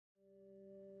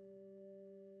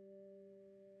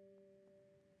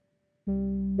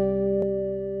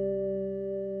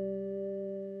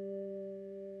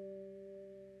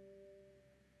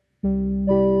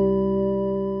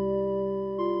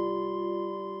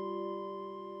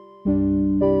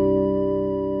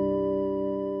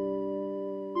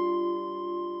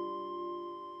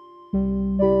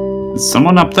Is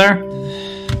someone up there?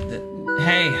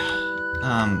 Hey.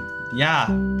 Yeah.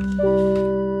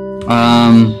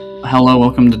 Hello,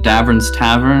 welcome to Davern's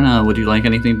Tavern. Would you like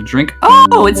anything to drink?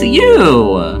 Oh, it's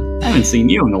you! I haven't seen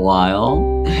you in a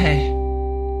while. Hey.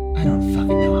 I don't fucking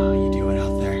know how you do it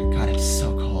out there. God, it's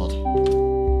so cold.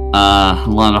 A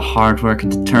lot of hard work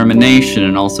and determination,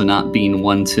 and also not being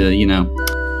one to, you know,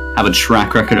 have a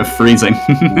track record of freezing.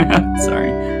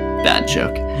 Sorry. Bad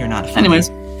joke. You're not funny.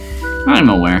 Anyways, I'm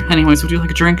aware. Anyways, would you like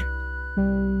a drink? What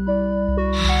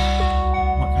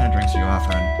kind of drinks are you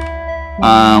offering?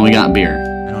 We got beer.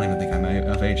 I don't even think I'm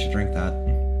of age to drink that.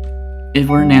 If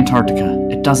we're in Antarctica,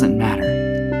 it doesn't matter.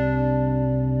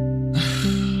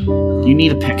 You need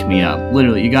to pick me up.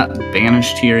 Literally, you got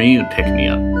banished here, you need to pick me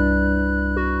up.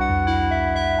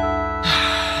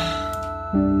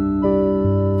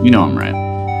 You know I'm right.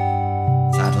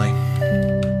 Sadly.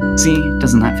 See,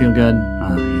 doesn't that feel good?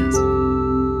 Yes.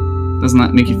 Doesn't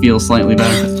that make you feel slightly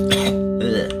better?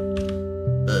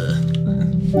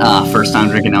 First time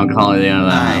drinking alcohol, yeah,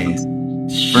 that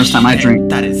happens. First time I drink...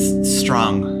 That is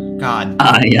strong. God.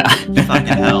 Yeah. Fucking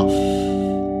hell.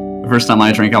 The first time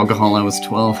I drank alcohol, I was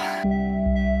 12.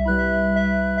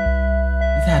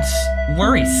 That's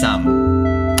worrisome.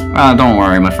 Don't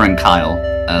worry, my friend Kyle.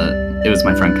 It was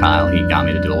my friend Kyle. He got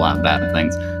me to do a lot of bad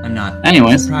things. I'm not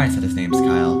Anyways. surprised that his name's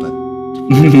Kyle, but...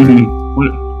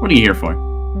 What are you here for?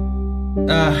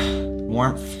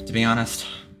 Warmth, to be honest.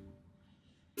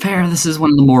 Fair, this is one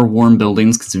of the more warm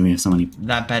buildings, because we have so many...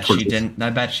 I bet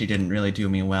she didn't really do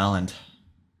me well, and...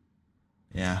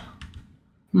 Yeah.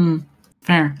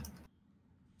 Fair.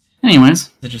 Anyways.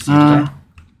 Is it just you today?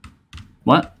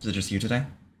 What? Is it just you today?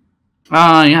 Yeah,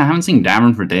 I haven't seen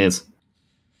Davern for days.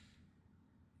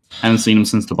 I haven't seen him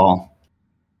since the ball.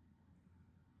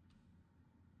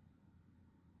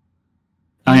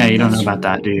 Oh yeah, you don't know about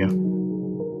that, do you?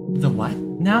 The what?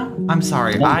 No? I'm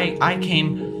sorry. What? I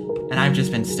came... And I've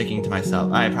just been sticking to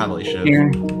myself. I probably should have.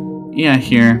 Here. Yeah,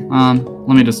 here.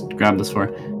 Let me just grab this for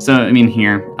you. So, I mean,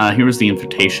 here was the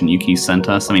invitation Yuki sent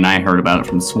us. I mean, I heard about it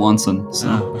from Swanson, so...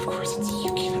 Oh, of course it's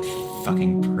Yuki, that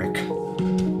fucking prick.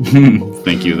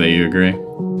 Thank you that you agree.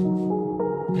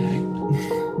 Okay.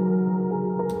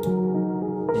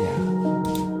 Yeah.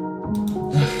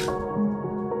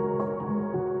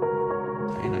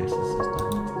 Very nice, this is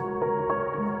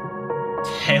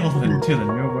Hail to the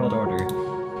New World Order.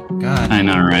 God, I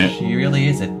know, right? She really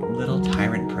is a little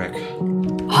tyrant prick.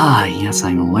 Ah, yes,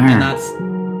 I'm aware. And that's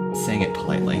saying it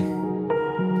politely.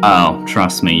 Oh,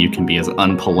 trust me, you can be as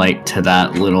unpolite to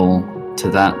that little,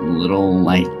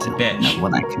 like... Bitch. No,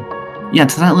 what I can... Yeah,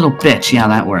 to that little bitch, yeah,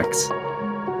 that works.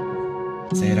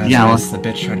 Say it as Yeah, it is, the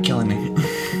bitch tried killing me.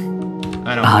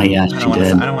 I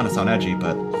don't want to sound edgy,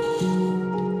 but...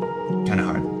 Kinda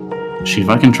hard. She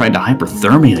fucking tried to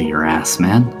hyperthermia your ass,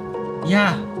 man.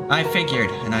 Yeah. I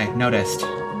figured, and I noticed.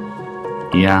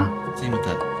 Yeah. Same with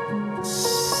that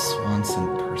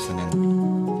Swanson person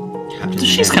and Captain.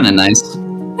 She's kind of nice.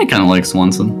 I kind of like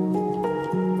Swanson.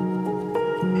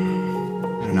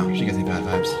 I don't know. She gives me bad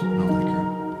vibes. I don't like her.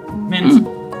 Mint.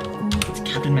 It's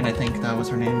Captain Mint, I think that was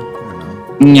her name. I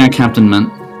don't know. Yeah, Captain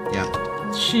Mint. Yeah.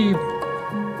 She...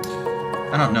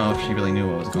 I don't know if she really knew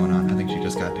what was going on. I think she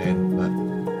just got paid, but...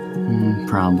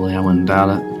 Probably. I wouldn't doubt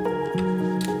it.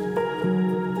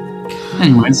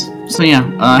 Anyways, so yeah,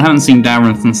 I haven't seen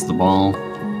Davern since the ball. I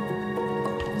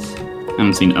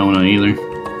haven't seen Ona either.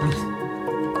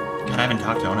 God, I haven't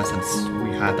talked to Ona since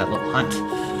we had that little hunt.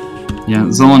 Yeah,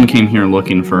 Zolan came here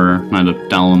looking for her. I had to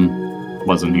tell him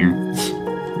wasn't here.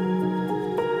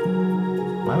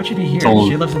 Why would she be here?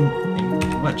 She lives in...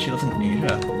 What? She lives in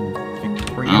Asia?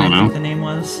 Victoria, I think the name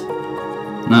was? I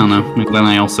don't know. Then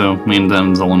me and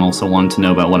Zolan also wanted to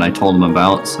know about what I told him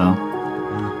about, so...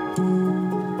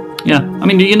 Yeah, I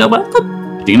mean, do you know about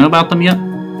them? Do you know about them yet?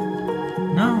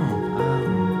 No,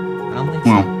 I don't think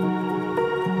so.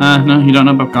 No, you don't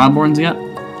know about Godborns yet?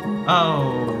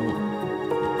 Oh.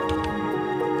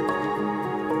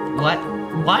 What?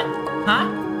 What? Huh?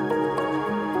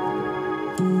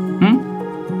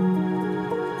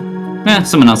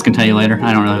 Someone else can tell you later.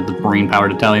 I don't really have the brain power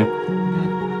to tell you. I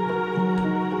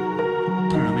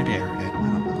don't know, maybe I heard it. I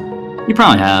don't know. You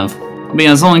probably have. But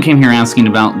yeah, Zolan came here asking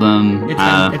about them.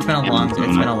 It's been a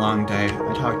long day.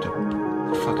 I talked to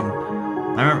fucking...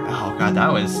 I remember... Oh god,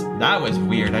 that was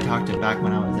weird. I talked to it back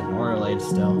when I was in Orlade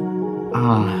still.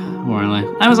 Orlade.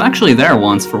 I was actually there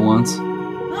once for once.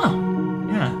 Oh,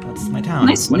 yeah, that's my town.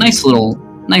 Nice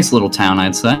little town,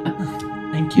 I'd say.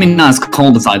 Thank you. I mean, not as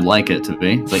cold as I'd like it to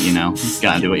be, but you know, you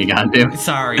gotta do what you gotta do.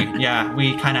 Sorry, yeah,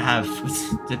 we kind of have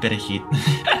a bit of heat.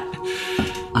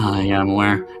 Yeah, I'm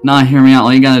aware. Nah, hear me out.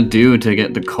 All you gotta do to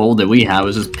get the cold that we have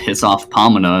is just piss off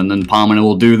Pomona, and then Pomona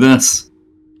will do this.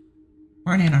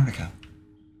 We're in Antarctica.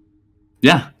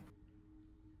 Yeah.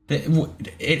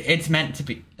 It's meant to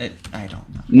be. I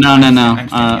don't know. No.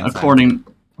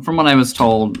 From what I was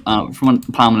told, from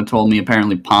what Pomona told me,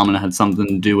 apparently Pomona had something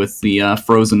to do with the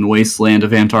frozen wasteland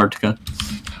of Antarctica.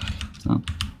 So.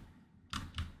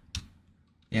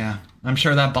 Yeah, I'm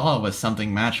sure that ball was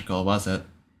something magical, was it?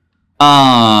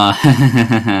 Let's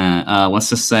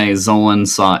just say Zolan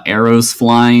saw arrows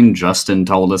flying. Justin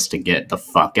told us to get the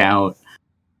fuck out.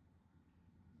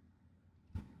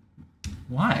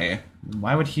 Why?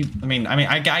 Why would he? I mean,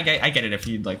 I get it if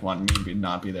he'd like want me to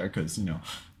not be there because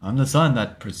I'm the son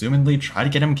that presumably tried to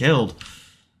get him killed.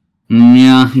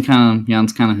 Yeah,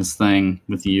 it's kind of his thing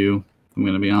with you. I'm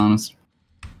gonna be honest.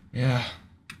 Yeah,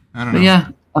 I don't know. But yeah,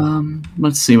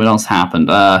 let's see what else happened.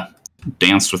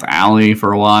 Danced with Allie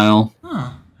for a while.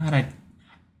 Huh?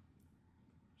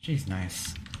 She's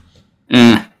nice.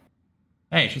 Eh.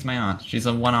 Hey, she's my aunt. She's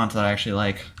the one aunt that I actually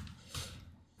like.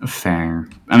 Fair.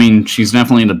 I mean, she's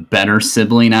definitely the better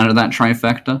sibling out of that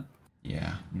trifecta.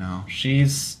 Yeah, no,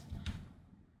 she's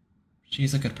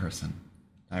a good person.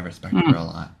 I respect her a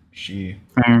lot. She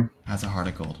has a heart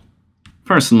of gold.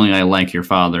 Personally, I like your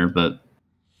father, but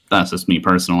that's just me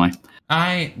personally.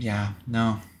 I don't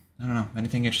know.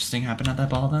 Anything interesting happened at that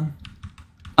ball then?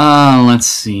 Let's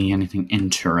see. Anything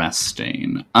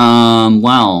interesting?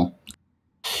 Well,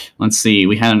 let's see.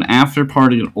 We had an after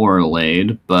party at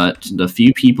Orlade, but the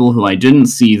few people who I didn't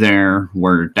see there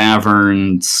were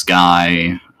Davern,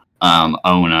 Sky,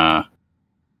 Ona,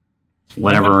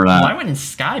 whatever. Why wouldn't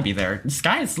Sky be there?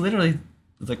 Sky is literally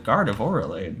the guard of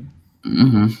Orlade.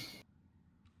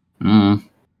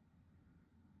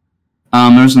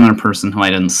 There's another person who I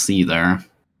didn't see there.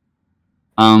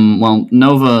 Well,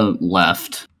 Nova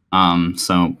left.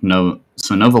 So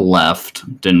Nova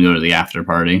left, didn't go to the after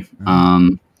party.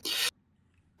 What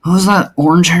was that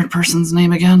orange-haired person's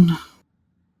name again?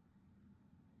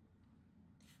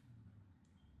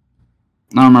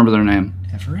 I don't remember their name.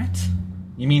 Everett?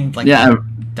 You mean like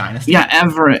Dynasty? Yeah,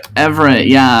 Everett,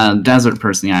 yeah, desert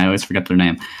person, yeah, I always forget their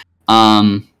name.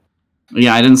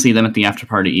 Yeah, I didn't see them at the after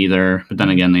party either, but then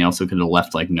again, they also could have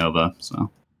left like Nova, so.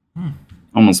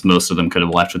 Almost most of them could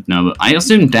have left with Nova. I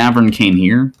assumed Davern came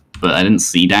here, but I didn't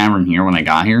see Davern here when I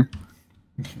got here.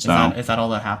 So is that all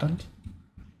that happened?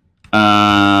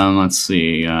 Let's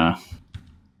see.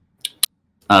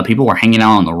 People were hanging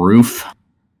out on the roof.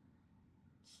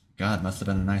 God, must have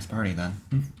been a nice party then.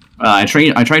 I tried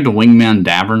to wingman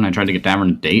Davern. I tried to get Davern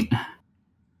a date.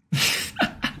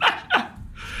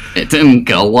 It didn't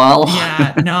go well.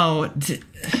 Yeah, no.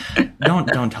 Don't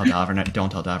tell Davern. Don't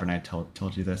tell Davern I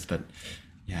told you this, but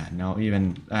yeah, no.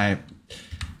 Even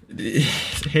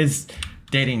his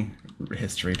dating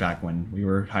history back when we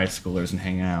were high schoolers and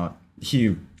hanging out.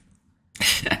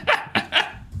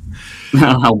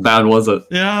 How bad was it?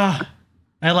 Yeah,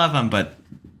 I love him, but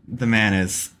the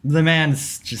man's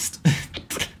just.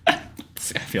 I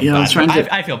feel bad.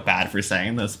 I feel bad for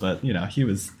saying this, but he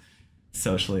was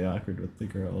socially awkward with the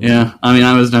girls. Yeah, I mean,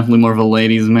 I was definitely more of a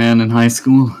ladies' man in high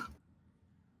school.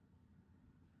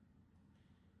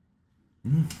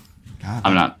 God,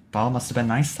 I'm not. Ball must have been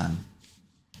nice then.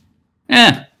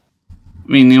 Yeah. I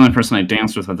mean, the only person I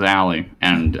danced with was Allie,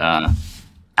 and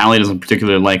Allie doesn't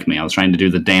particularly like me. I was trying to do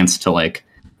the dance to, like,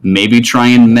 maybe try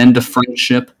and mend a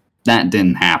friendship. That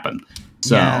didn't happen.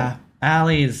 So, yeah,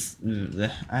 Allie's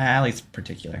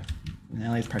particular.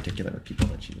 Allie's particular with people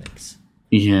that she likes.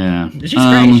 Yeah. She's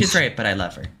great. She's great, but I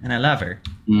love her, and I love her.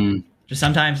 Mm. Just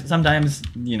sometimes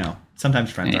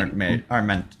friends aren't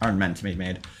meant to be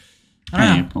made.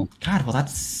 I don't know. God, well,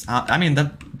 that's. I mean,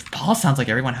 the ball sounds like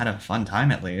everyone had a fun time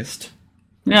at least.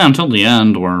 Yeah, until the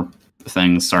end where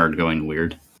things started going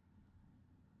weird.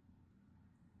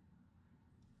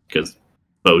 Because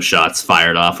bow shots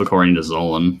fired off, according to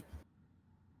Zolan.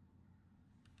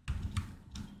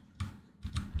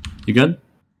 You good?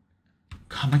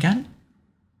 Come again?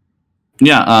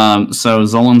 Yeah, so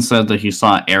Zolan said that he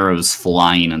saw arrows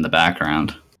flying in the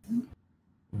background.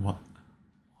 What?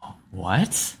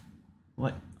 What?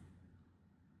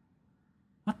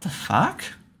 What the fuck?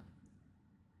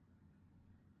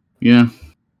 Yeah.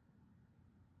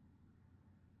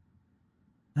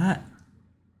 That.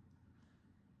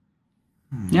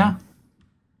 Yeah.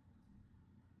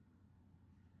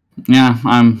 Yeah,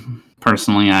 I'm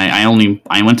personally, I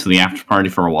went to the after party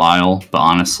for a while, but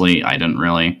honestly, I didn't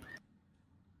really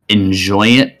enjoy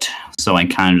it, so I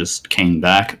kind of just came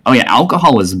back. Oh yeah,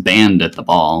 alcohol was banned at the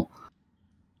ball.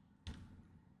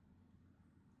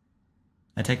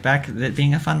 I take back it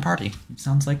being a fun party. It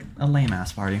sounds like a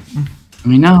lame-ass party. I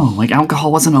mean, no, like,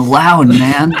 alcohol wasn't allowed,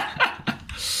 man.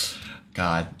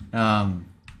 God.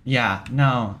 Yeah,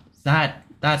 no,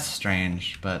 that's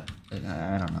strange, but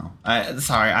I don't know.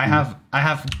 Sorry, I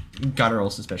have guttural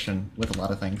suspicion with a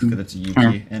lot of things because it's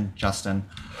Yuki and Justin.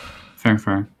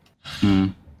 Fair.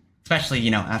 Especially,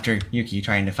 you know, after Yuki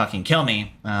trying to fucking kill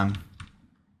me.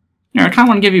 Yeah, I kind of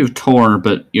want to give you a tour,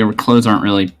 but your clothes aren't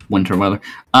really winter weather.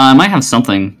 I might have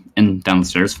something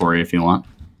downstairs for you if you want.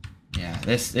 Yeah,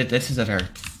 this is a very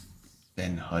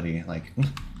thin hoodie, like.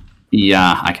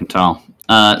 Yeah, I can tell.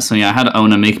 So yeah, I had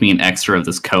Ona make me an extra of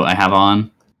this coat I have on,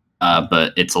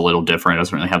 but it's a little different. It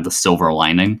doesn't really have the silver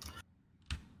lining.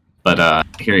 But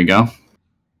here you go.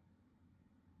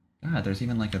 God, there's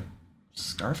even like a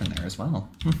scarf in there as well.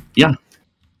 Yeah.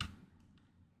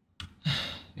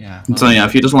 Yeah. Well, so yeah,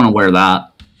 if you just want to wear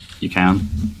that, you can.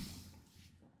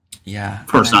 Yeah. Of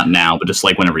course, not now, but just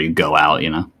like whenever you go out,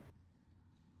 you know.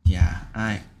 Yeah,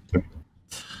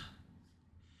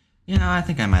 you know, I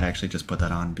think I might actually just put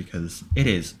that on because it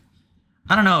is.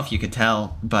 I don't know if you could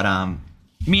tell, but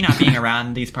me not being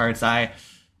around these parts, I'm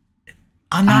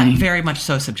not very much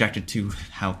so subjected to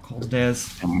how cold it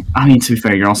is. I mean, to be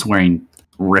fair, you're also wearing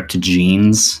ripped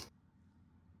jeans.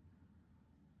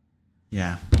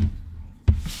 Yeah.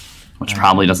 Which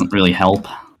probably doesn't really help.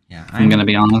 Yeah, I'm gonna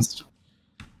be honest.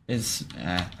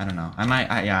 I don't know. I'm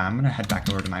gonna head back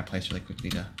over to my place really quickly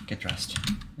to get dressed.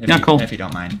 Cool. If you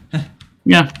don't mind.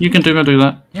 Yeah, you can do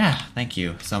that. Yeah, thank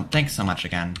you. So thanks so much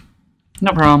again.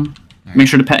 No problem. Right. Make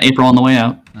sure to pet April on the way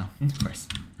out. Oh, of course.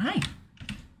 Hi.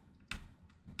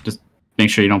 Just make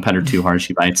sure you don't pet her too hard.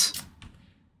 She bites.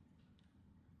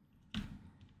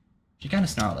 She kind of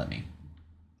snarled at me.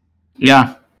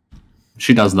 Yeah,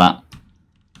 she does that.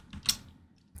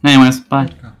 Anyways,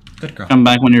 bye. Good girl. Come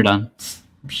back when you're done.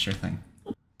 Sure thing.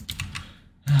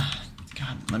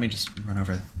 God, let me just run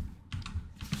over.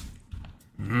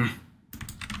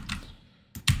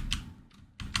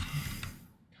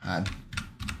 God.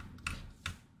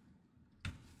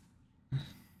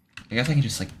 I guess I can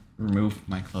just, like, remove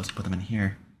my clothes, put them in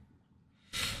here.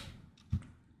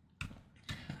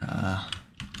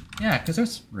 Yeah, because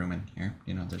there's room in here.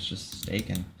 You know, there's just steak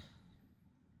and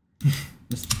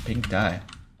this pink dye.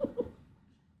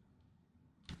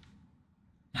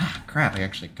 Ah, crap, I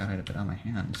actually got it a bit on my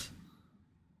hands.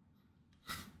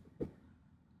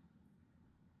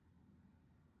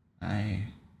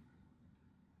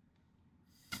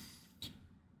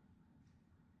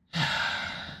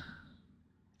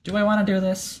 Do I want to do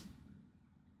this?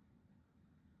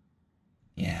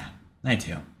 Yeah, I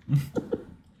do.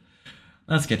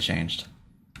 Let's get changed.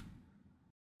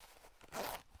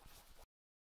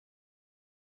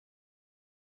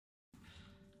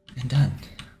 And done.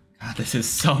 God, this is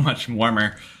so much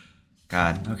warmer.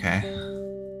 God, okay.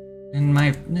 And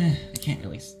I can't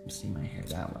really see my hair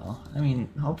that well. I mean,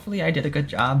 hopefully I did a good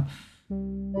job.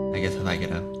 I guess if I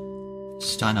get a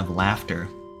stun of laughter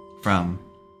from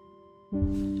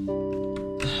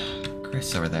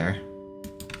Chris over there.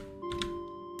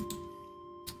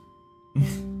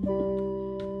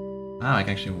 Wow, I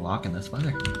can actually walk in this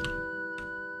weather.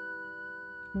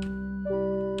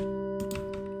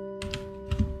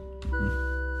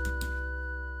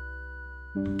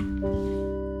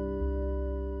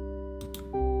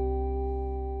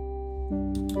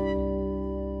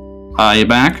 You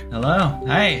back? Hello.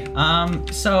 Hey.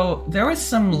 So there was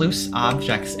some loose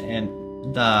objects in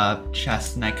the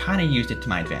chest, and I kind of used it to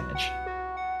my advantage.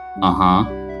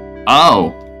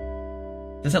 Oh.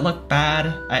 Does it look bad?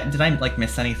 Did I, like,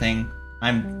 miss anything?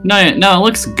 No, it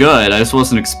looks good. I just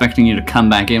wasn't expecting you to come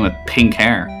back in with pink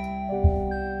hair.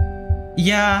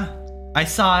 Yeah, I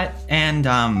saw it, and,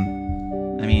 I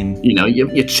mean... You know,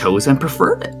 you chose and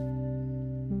preferred it.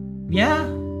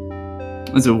 Yeah.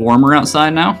 Is it warmer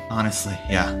outside now? Honestly,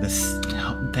 yeah.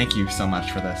 Thank you so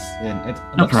much for this. It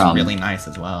no looks problem. really nice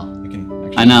as well.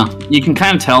 I know. You can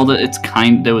kind of tell that it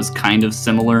was kind of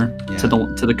similar to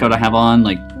the coat I have on.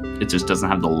 Like, it just doesn't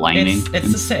have the lining.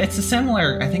 It's a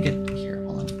similar. I think it. Here,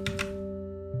 hold on.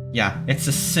 Yeah, it's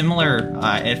a similar,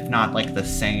 if not like the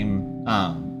same,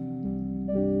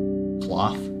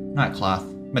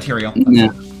 material.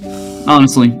 Yeah.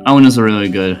 Honestly, Owen is a really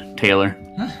good tailor.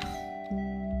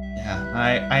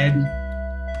 Yeah,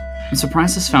 I'm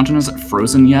surprised this fountain isn't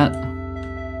frozen yet. You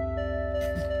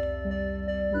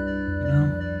know,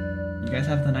 you guys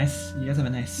have a nice view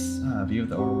of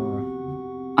the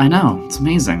aurora. I know, it's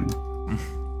amazing.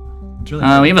 It's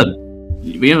really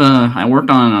we have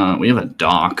a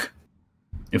dock.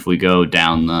 If we go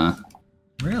down the.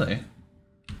 Really?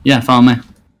 Yeah, follow me.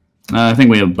 I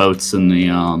think we have boats in the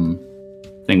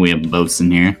think we have boats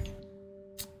in here.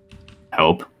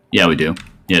 Hope. Yeah, we do.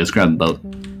 Yeah, just grab a boat.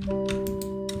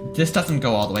 This doesn't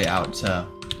go all the way out to...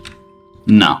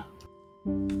 No.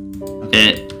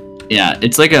 Okay. Yeah,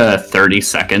 it's like a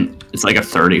 30-second. It's like a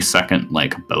 30-second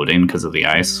like boating because of the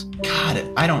ice. God,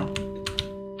 I don't.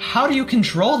 How do you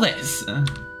control this?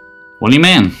 What do you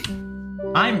mean?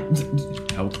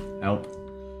 Help!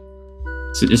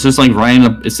 It's just like riding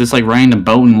a. It's just like riding a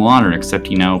boat in water, except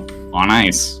on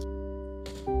ice.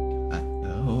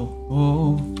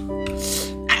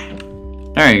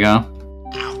 There you go.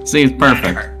 See, it's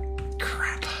perfect.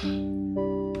 Crap.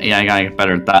 Yeah, I gotta get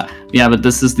better at that. Yeah, but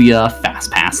this is the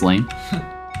fast pass lane.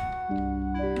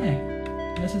 Hey,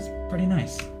 this is pretty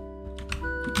nice.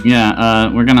 Yeah,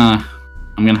 I'm gonna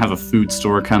have a food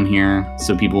store come here,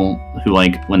 so people who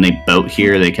when they boat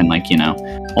here, they can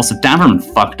Also, Davern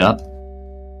fucked up.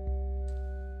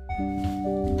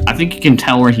 I think you can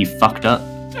tell where he fucked up.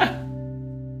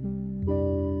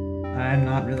 I'm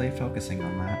not really focusing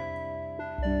on that.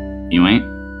 You ain't?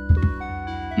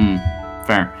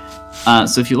 Fair.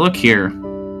 So if you look here,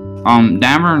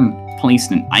 Davern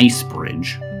placed an ice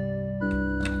bridge.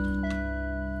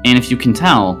 And if you can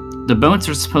tell, the boats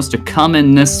are supposed to come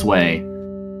in this way,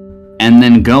 and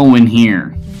then go in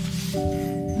here.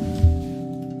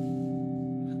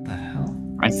 What the hell?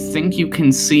 I think you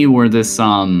can see where this,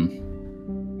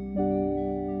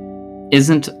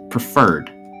 isn't preferred.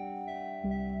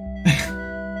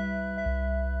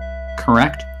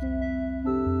 Correct?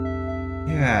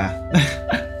 Yeah.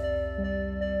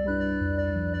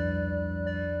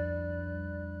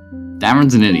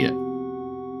 Davern's an idiot.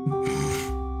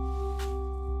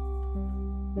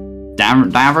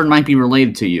 Davern might be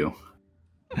related to you,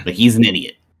 but he's an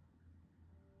idiot.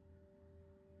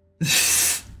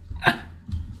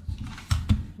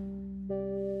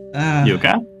 You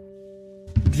okay?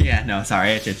 Yeah, no,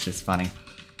 sorry, it's just funny.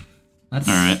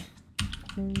 Alright.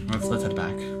 Let's head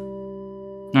back.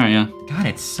 Alright, yeah. God,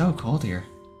 it's so cold here.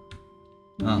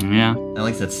 Oh, yeah. At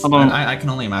least it's... I can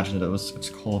only imagine that it's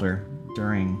colder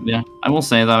during... Yeah, I will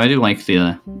say, though, I do like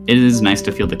it is nice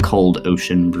to feel the cold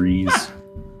ocean breeze.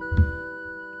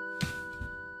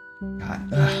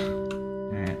 God.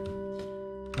 Alright.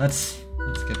 Let's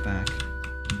get back.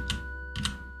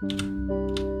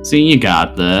 See, you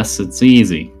got this. It's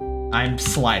easy. I'm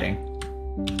sliding.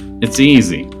 It's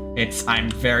easy. I'm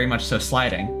very much so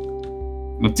sliding.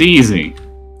 It's easy.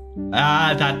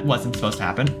 That wasn't supposed to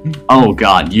happen. Oh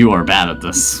god, you are bad at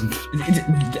this.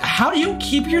 How do you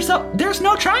keep yourself... There's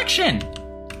no traction!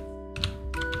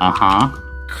 Uh-huh.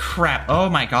 Crap. Oh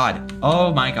my god.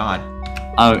 Oh my god.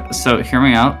 So hear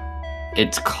me out.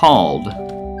 It's called...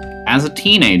 As a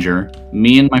teenager,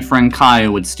 me and my friend Kaya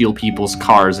would steal people's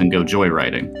cars and go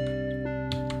joyriding.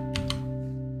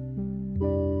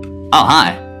 Oh,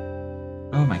 hi.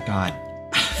 Oh my god.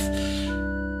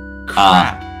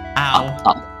 Crap. Ow.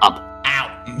 Up. Ow.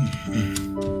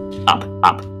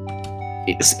 Up.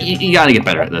 You gotta get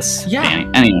better at this. Yeah. Danny.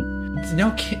 Anyway. It's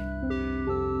no kid.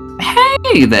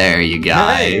 Hey there, you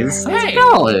guys. Hey. How's it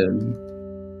going?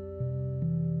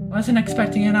 Wasn't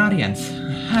expecting an audience.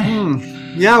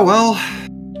 Yeah, well...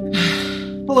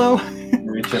 Hello.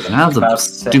 How's the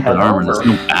stupid armor? There's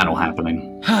no battle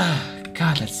happening.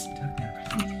 God, that's...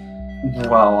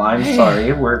 Well, I'm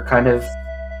sorry. We're kind of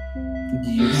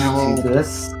used to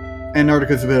this.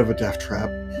 Antarctica's a bit of a death trap.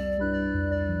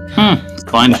 It's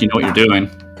fine if you know what you're doing.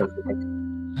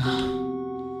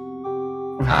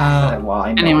 Well,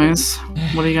 I know. Anyways,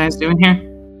 what are you guys doing here?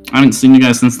 I haven't seen you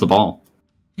guys since the ball.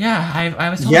 Yeah, I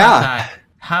was talking about that.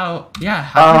 How do you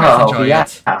guys enjoy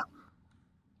it?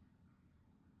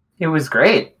 It was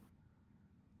great.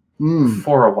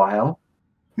 For a while.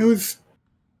 It was...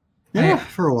 Yeah,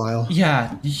 for a while.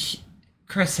 Yeah,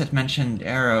 Chris had mentioned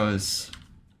arrows.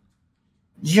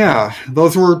 Yeah,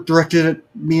 those were directed at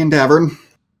me and Davern.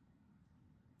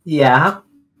 Yeah.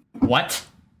 What?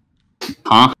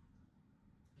 Huh?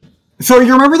 So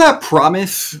you remember that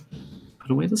promise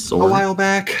Put away the sword. a while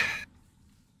back?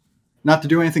 Not to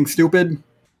do anything stupid?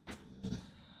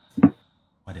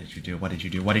 What did you do? What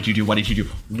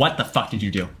the fuck did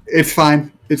you do? It's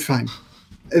fine.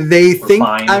 They think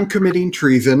I'm committing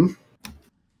treason.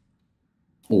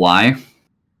 Why?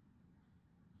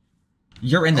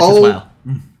 You're in this as well.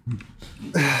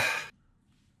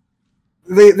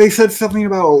 They said something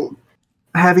about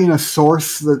having a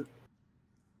source that...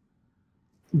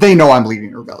 They know I'm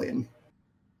leading a rebellion.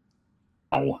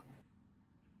 Oh.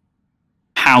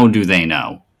 How do they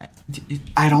know?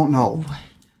 I don't know.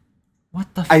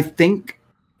 What the I think...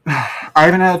 I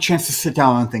haven't had a chance to sit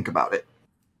down and think about it.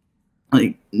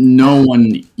 Like, no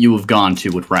one you have gone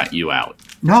to would rat you out.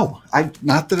 No,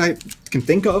 not that I can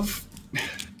think of.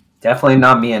 Definitely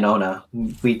not me and Ona.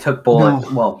 We took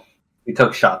we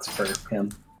took shots for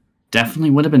him.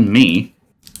 Definitely would have been me.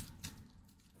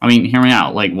 I mean, hear me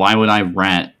out. Like, why would I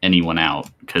rat anyone out?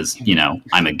 Because, you know,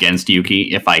 I'm against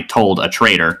Yuki. If I told a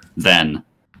traitor, then,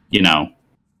 you know,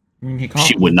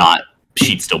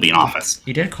 she'd still be in office.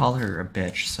 He did call her a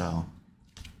bitch, so.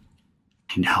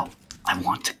 I know. I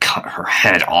want to cut her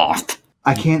head off.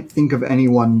 I can't think of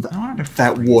anyone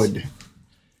that would.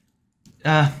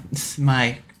 It's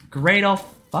my great old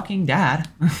fucking dad.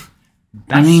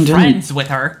 Best friends with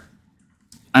her.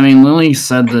 I mean, Lily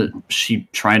said that she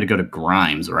tried to go to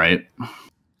Grimes, right?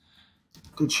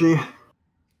 Did she?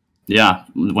 Yeah,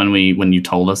 when you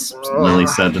told us, Lily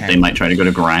said that they might try to go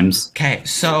to Grimes. Okay,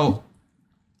 so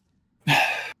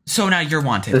now you're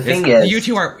wanted. The thing is, you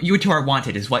two are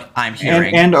wanted, is what I'm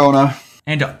hearing. And Ona.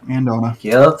 And Ona.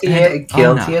 Guilty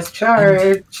as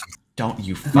charged. Don't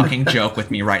you fucking joke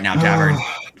with me right now, Davern.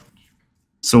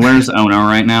 So where's Ona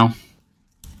right now?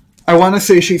 I want to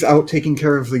say she's out taking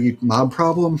care of the mob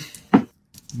problem.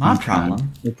 Mob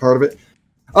problem? Part of it.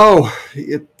 Oh,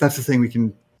 that's the thing we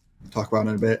can talk about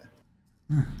in a bit.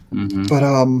 Mm-hmm. But,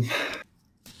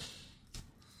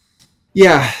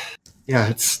 yeah,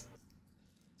 it's...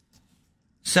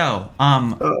 So,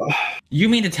 you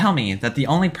mean to tell me that the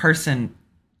only person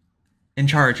in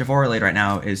charge of Oralade right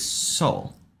now is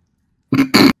Soul?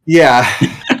 Yeah.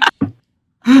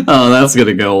 Oh, that's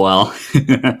gonna go well.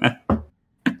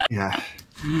 Yeah.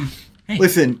 Hey.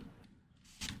 Listen.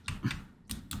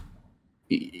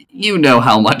 You know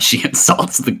how much she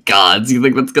insults the gods. You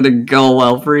think that's gonna go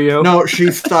well for you? No, she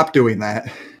stopped doing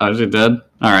that. Oh, she did?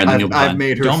 Alright, then you'll be I've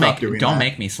made her stop doing that. Don't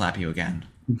make me slap you again.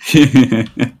 You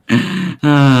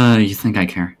think I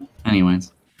care.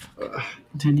 Anyways.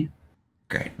 Continue.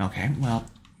 Great, okay. Well,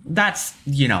 that's,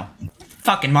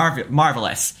 fucking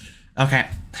marvelous. Okay.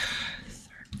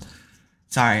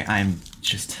 Sorry, I'm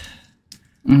just...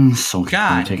 Soul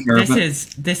God, take care of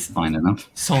it. this fine enough.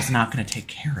 Soul's not gonna take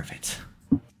care of it.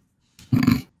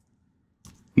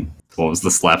 What was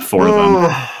the slap for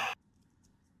then?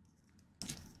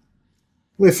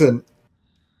 Listen,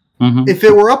 if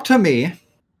it were up to me,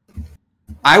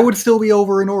 I would still be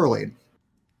over in Oralade.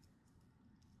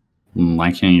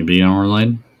 Why can't you be in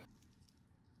Oralade?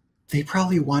 They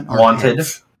probably want our Wanted.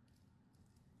 heads.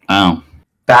 Oh.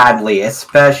 Badly,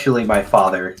 especially my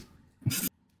father.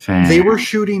 Fair. They were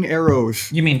shooting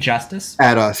arrows. You mean Justice?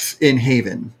 At us in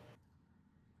Haven.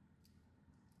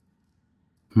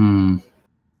 I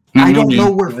don't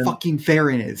know where fucking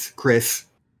Farron is, Chris.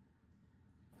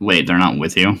 Wait, they're not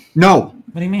with you? No.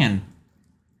 What do you mean?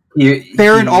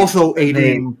 Farron also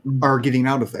aiding our getting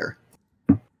out of there.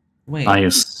 Wait. I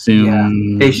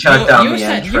assume... They shut down the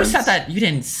entrance. You said that you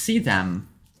didn't see them.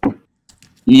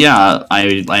 Yeah,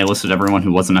 I listed everyone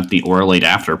who wasn't at the Oralade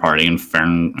after party, and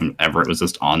Farron and Everett was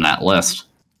just on that list.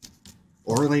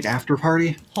 Oralade after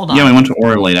party? Hold on. Yeah, we went to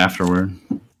Oralade afterward.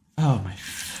 Oh my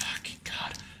fucking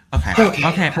god. Okay.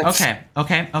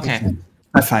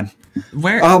 That's fine.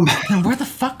 Where the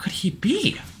fuck could he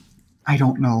be? I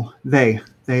don't know. They.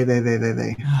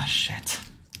 Oh shit.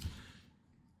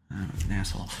 Oh, an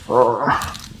asshole.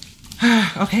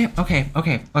 Okay.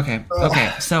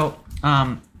 So,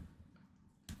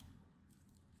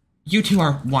 you two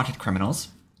are wanted criminals.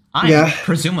 I'm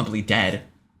presumably dead.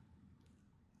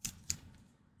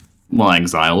 Well,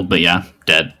 exiled, but yeah,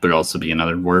 dead would also be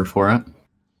another word for it.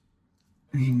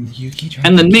 Yuki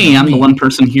and then me, I'm the one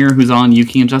person here who's on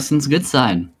Yuki and Justin's good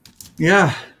side.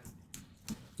 Yeah.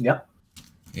 Yep.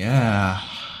 Yeah.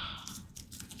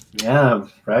 Yeah,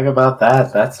 brag about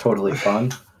that. That's totally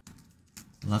fun.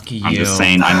 Lucky you. I'm just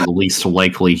saying I'm the least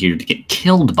likely here to get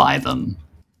killed by them.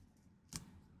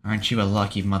 Aren't you a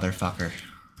lucky motherfucker?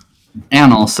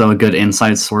 And also a good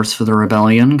inside source for the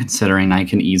rebellion, considering I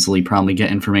can easily probably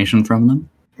get information from them.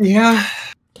 Yeah.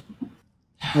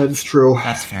 That's true.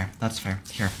 That's fair.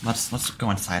 Here, let's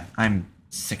go inside. I'm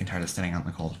sick and tired of standing out in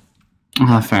the cold.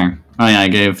 Fair. Oh yeah, I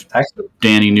gave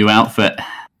Danny new outfit.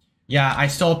 Yeah, I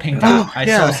stole pink dye. I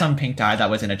stole some pink dye that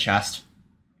was in a chest.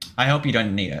 I hope you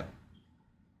don't need it.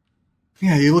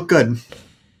 Yeah, you look good.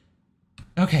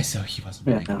 Okay, so he wasn't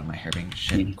making my hair being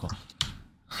shit. Cool.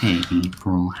 Hey,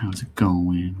 April, how's it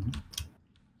going?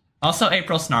 Also,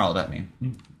 April snarled at me.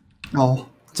 Oh.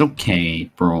 It's okay,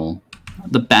 April.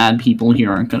 The bad people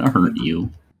here aren't gonna hurt you.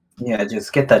 Yeah,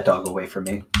 just get that dog away from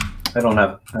me. I don't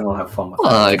have fun with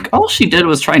that. Look, all she did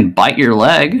was try and bite your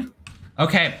leg.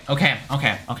 Okay.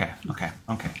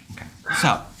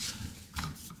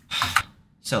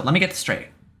 So let me get this straight.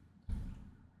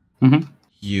 Mm-hmm.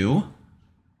 You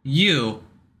you,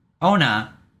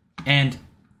 Ona, and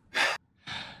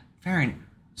Farron.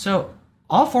 So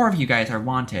all 4 of you guys are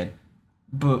wanted,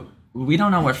 but we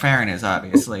don't know where Farron is,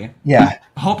 obviously. Yeah.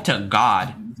 Hope to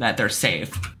God that they're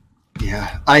safe.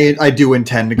 Yeah, I do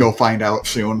intend to go find out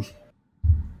soon.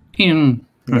 There's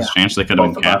a chance they could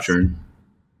have been captured.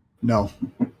 No.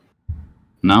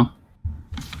 No?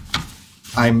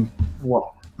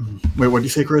 Whoa. Wait, what did you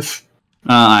say, Chris?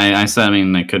 I said,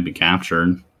 they could be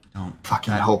captured. Don't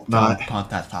fucking hope not. Don't put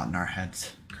that thought in our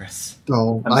heads, Chris.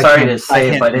 No, I'm sorry to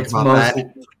say, but it's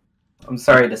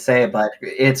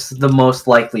the most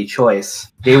likely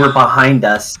choice. They were behind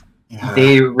us. Yeah.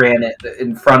 They ran it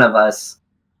in front of us.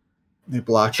 They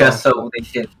blocked just off.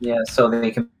 So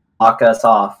they can block us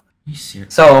off.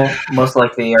 So most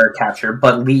likely they are captured,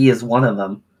 but Lee is one of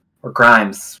them, or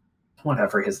Grimes,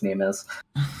 whatever his name is.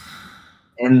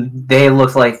 And they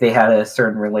look like they had a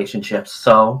certain relationship,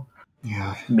 so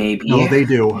maybe. No, they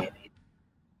do. Maybe.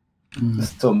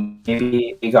 So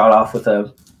maybe he got off with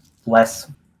a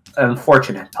less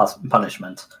unfortunate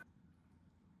punishment.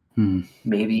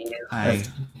 Maybe a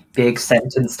big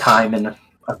sentence time in a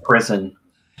prison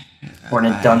or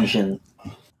in a dungeon.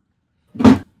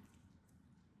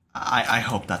 I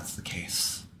hope that's the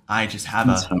case. I just have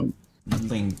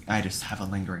a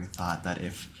lingering thought that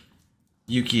if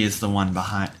Yuki is the one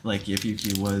behind, if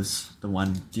Yuki was the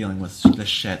one dealing with this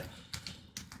shit,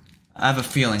 I have a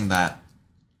feeling that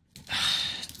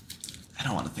I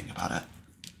don't want to think about it.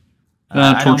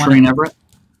 Torturing Everett?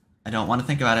 I don't want to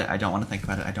think about it. I don't want to think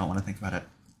about it. I don't want to think about it.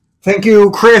 Thank you,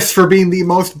 Chris, for being the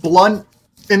most blunt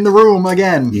in the room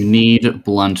again. You need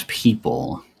blunt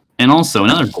people. And also,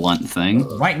 another blunt thing.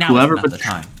 Right now is not the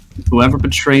time. Whoever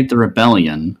betrayed the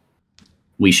rebellion,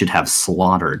 we should have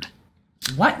slaughtered.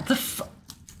 What the fuck?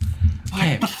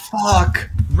 What the fuck?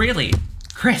 Really?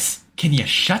 Chris, can you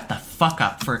shut the fuck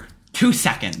up for 2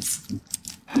 seconds?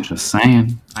 Just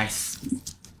saying.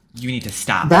 You need to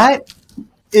stop. That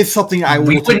is something I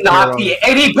We would not be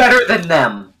any better than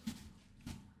them.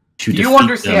 Do you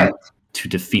understand? To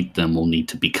defeat them, we'll need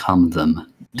to become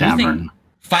them, Davern.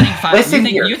 Fighting fire.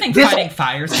 You think fighting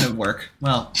fire is gonna work?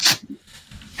 Well,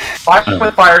 fighting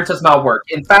with fire does not work.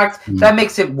 In fact, that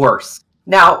makes it worse.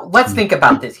 Now, let's think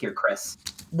about this here, Chris.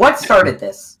 What started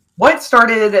this? What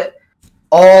started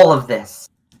all of this?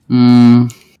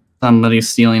 Somebody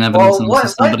stealing evidence and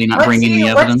somebody not bringing the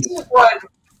evidence.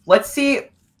 Let's see.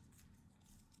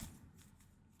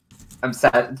 I'm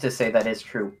sad to say that is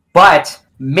true. But,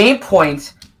 main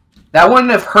point, that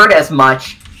wouldn't have hurt as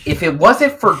much if it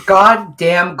wasn't for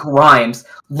goddamn Grimes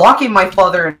locking my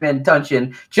father in a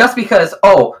dungeon just because,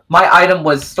 my item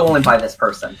was stolen by this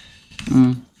person.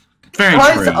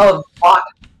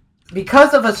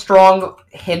 Because of a strong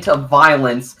hint of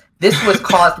violence, this was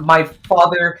caused. My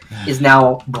father is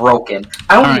now broken.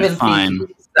 I don't even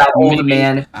think that old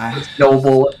man was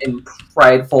noble and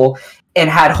prideful and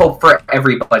had hope for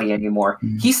everybody anymore.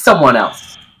 He's someone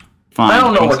else. Fine. I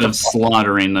don't know instead of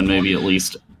slaughtering them, maybe at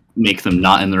least make them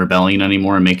not in the rebellion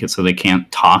anymore and make it so they can't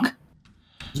talk.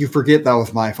 You forget that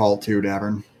was my fault too,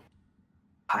 Davern.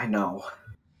 I know.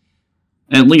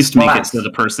 At least make it so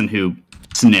the person who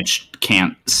snitched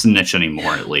can't snitch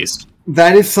anymore, at least.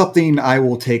 That is something I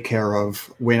will take care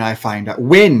of when I find out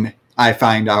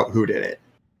who did it.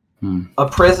 A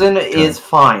prison is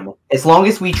fine, as long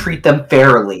as we treat them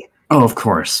fairly. Oh, of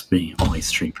course. We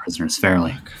always treat prisoners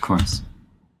fairly, of course.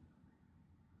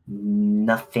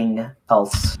 Nothing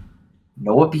else.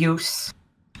 No abuse.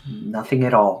 Nothing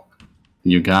at all.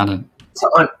 You got it. So,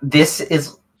 this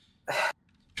is...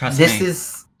 Trust me.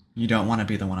 You don't want to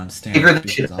be the one on stand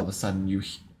because all of a sudden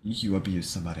you abuse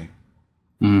somebody.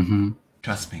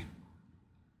 Trust me.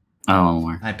 Oh,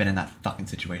 Lord. I've been in that fucking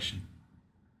situation.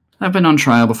 I've been on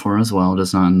trial before as well,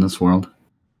 just not in this world.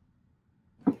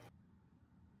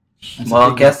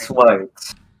 Well, guess what?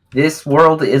 This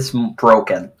world is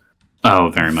broken. Oh,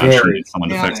 very much. We need someone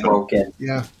to fix it. Broken.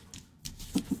 Yeah.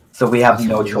 So we have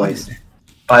no choice.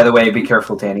 By the way, be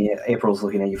careful, Danny. April's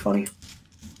looking at you funny.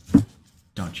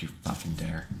 Don't you fucking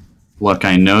dare. Look,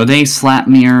 I know they slapped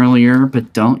me earlier,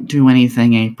 but don't do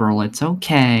anything, April. It's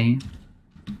okay.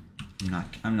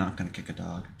 I'm not gonna kick a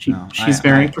dog. She's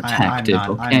very protective,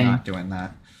 okay? I'm not doing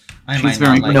that. I might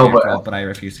not like April, but I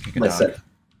refuse to kick a dog.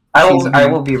 I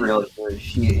will be real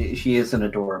with you. She is an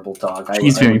adorable dog.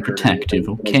 She's very protective,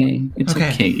 okay? It's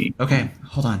okay. Okay,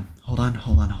 hold on.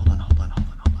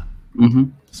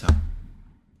 So,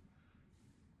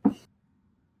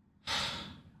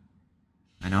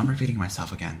 I know I'm repeating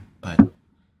myself again, but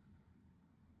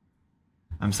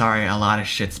I'm sorry, a lot of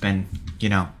shit's been,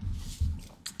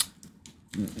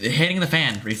 hitting the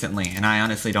fan recently, and I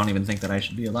honestly don't even think that I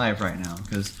should be alive right now,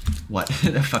 because what?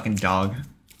 The fucking dog.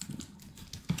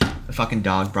 The fucking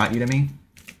dog brought you to me?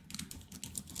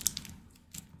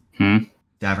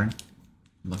 Davern?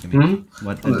 Look at me.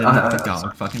 What? Did the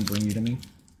dog fucking bring you to me?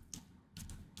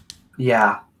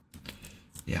 Yeah.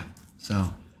 Yeah,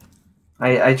 so...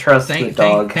 I trust the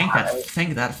dog.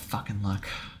 Thank that fucking luck.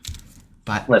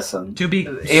 But listen,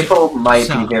 April might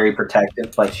be very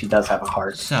protective, but she does have a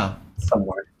heart. So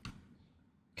somewhere.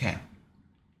 Okay.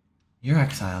 You're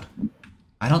exiled.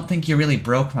 I don't think you really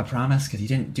broke my promise because you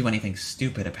didn't do anything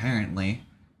stupid, apparently.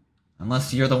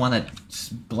 Unless you're the one that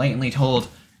blatantly told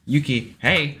Yuki,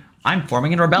 "Hey, I'm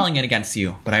forming a rebellion against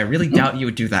you," but I really doubt you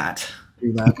would do that.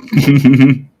 Do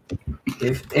that.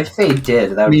 If they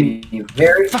did, that would be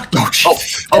very. Fuck.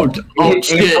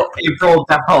 April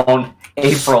down.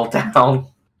 April down.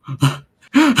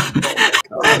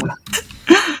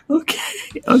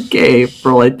 Okay,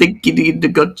 April. I think you need to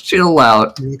go chill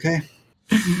out. You okay?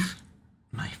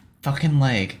 My fucking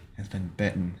leg has been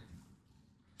bitten.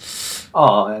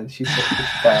 Oh, and she's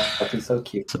so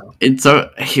cute. So. It's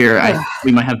here.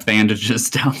 We might have bandages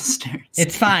downstairs.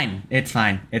 It's fine. It's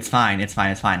fine.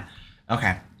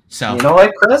 Okay. So you know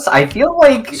what, Chris? I feel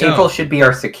like April should be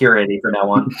our security from now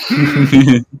on.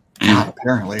 God,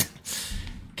 apparently.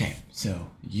 Okay, so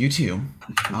you two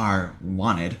are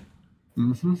wanted.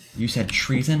 Mm-hmm. You said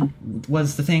treason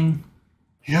was the thing?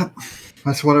 Yep.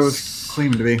 That's what it was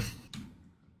claimed to be.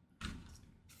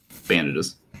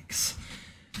 Bandages. Thanks.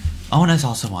 Ona's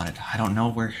also wanted. I don't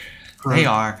know where they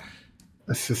are.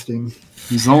 Assisting.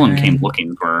 Zolan came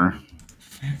looking for her.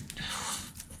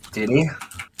 Did he?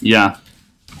 Yeah.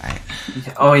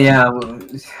 Oh yeah,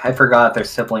 I forgot they're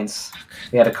siblings.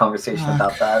 We had a conversation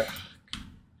about that.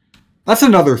 That's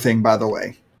another thing, by the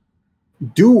way.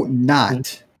 Do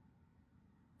not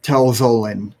tell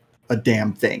Zolan a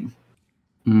damn thing.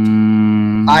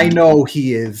 I know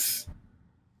he is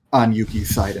on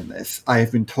Yuki's side in this. I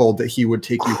have been told that he would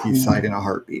take Yuki's side in a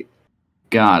heartbeat.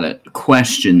 Got it.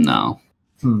 Question, though.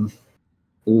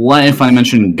 What if I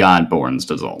mention Godborns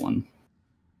to Zolan?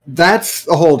 That's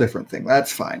a whole different thing.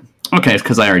 That's fine. Okay,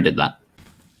 because I already did that.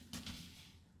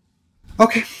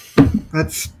 Okay.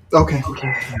 That's okay.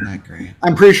 Not great.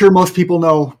 I'm pretty sure most people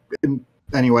know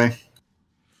anyway.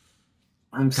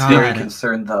 I'm still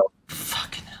concerned, though.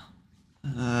 Fucking hell.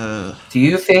 Do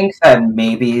you think that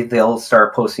maybe they'll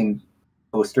start posting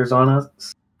posters of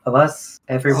us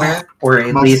everywhere? Or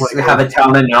at least have a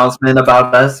town announcement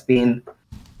about us being...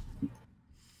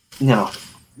 No.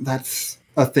 That's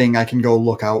a thing I can go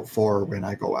look out for when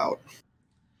I go out.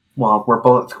 Well, we're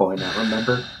both going out,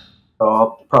 remember? So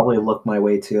I'll probably look my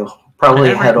way too.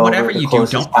 Probably head over to the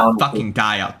closest town. Don't fucking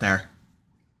die out there.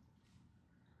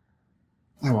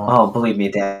 I won't. Oh, believe me,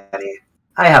 Daddy.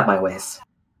 I have my ways.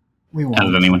 We won't. Out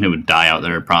of anyone who would die out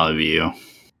there, it'd probably be you.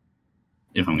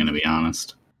 If I'm going to be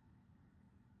honest.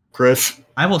 Chris?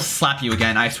 I will slap you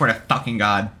again, I swear to fucking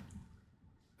God.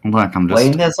 Look, I'm just...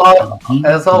 Wayne as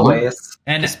always.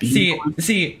 And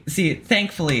see,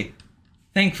 thankfully,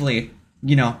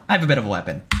 you know, I have a bit of a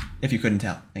weapon. If you couldn't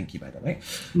tell. Thank you, by the way.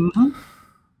 Mm-hmm.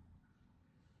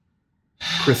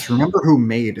 Chris, remember who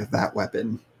made that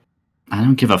weapon? I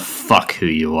don't give a fuck who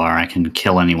you are. I can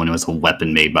kill anyone who has a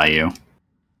weapon made by you.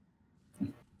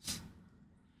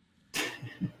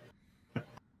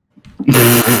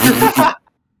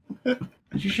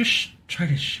 You just try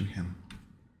to shoot him.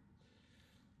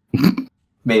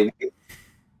 Maybe.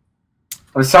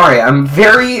 I'm sorry. I'm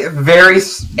very, very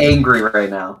angry right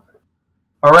now.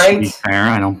 All right? To be fair,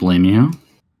 I don't blame you.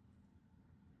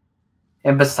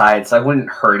 And besides, I wouldn't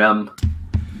hurt him.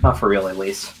 Not for real, at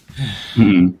least.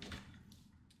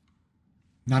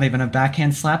 Not even a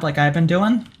backhand slap like I've been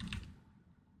doing?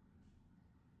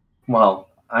 Well,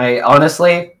 I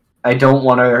don't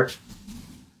want to,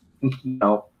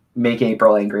 make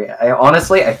April angry.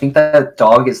 I think that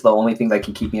dog is the only thing that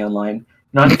can keep me online.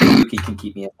 Not even Yuki can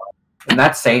keep me online. And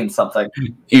that's saying something.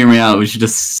 Hear me out. We should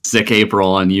just sick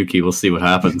April on Yuki. We'll see what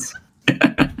happens.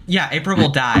 Yeah, April will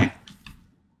die.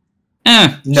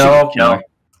 No,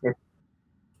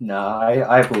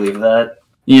 I believe that.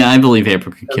 Yeah, I believe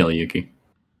April could kill Yuki.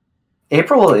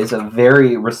 April is a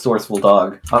very resourceful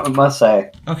dog, I must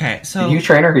say. Okay, so... Did you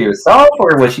train her yourself,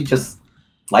 or was she just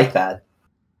like that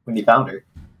when you found her?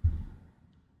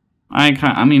 I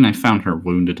found her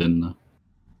wounded in the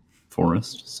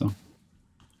forest, so...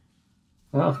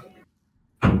 Oh.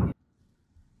 I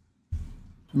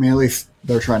mean, at least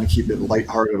they're trying to keep it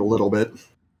lighthearted a little bit.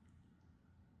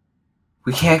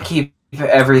 We can't keep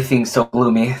everything so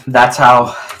gloomy. That's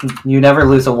how you never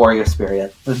lose a warrior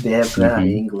spirit.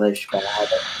 English bad.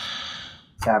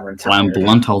 That's why I'm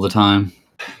blunt all the time.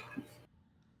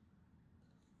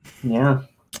 Yeah.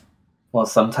 Well,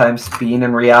 sometimes being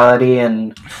in reality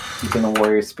and keeping the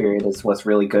warrior spirit is what's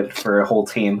really good for a whole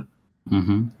team.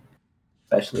 Mm-hmm.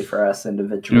 Especially for us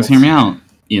individuals. Just hear me out.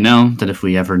 You know that if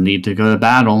we ever need to go to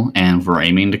battle and we're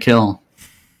aiming to kill,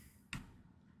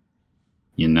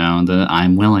 you know that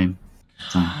I'm willing.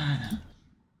 So.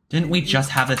 Didn't we just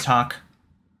have this talk?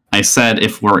 I said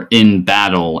if we're in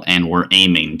battle and we're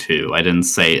aiming to. I didn't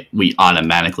say we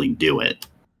automatically do it.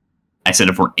 I said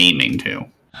if we're aiming to.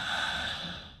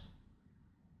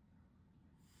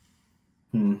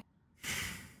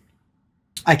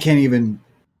 I can't even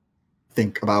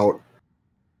think about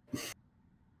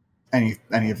any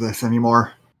of this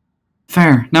anymore.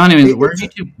 Fair. No, anyways, where have you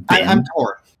two been? I'm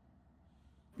torn.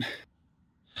 Do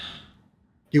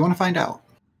you want to find out?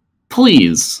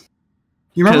 Please.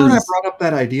 You remember when I brought up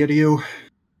that idea to you?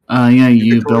 Yeah,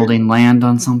 you building land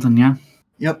on something, yeah?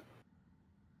 Yep.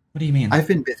 What do you mean? I've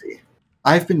been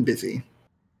busy.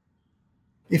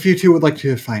 If you two would like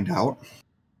to find out.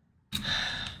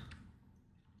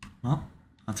 Well,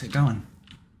 let's get going.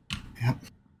 Yep.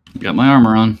 Got my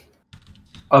armor on.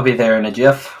 I'll be there in a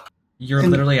jiff. You're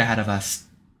literally ahead of us.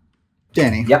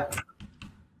 Danny. Yep.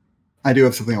 I do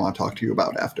have something I want to talk to you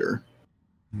about after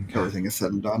everything is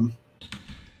said and done.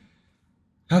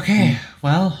 Okay,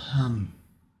 well,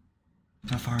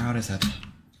 how far out is it?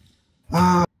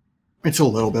 It's a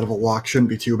little bit of a walk. Shouldn't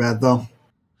be too bad, though.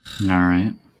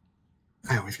 Alright.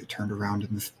 I always get turned around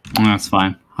in this. That's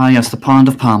fine. Ah, yes, the Pond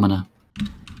of Pomona.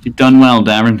 You've done well,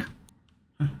 Davern.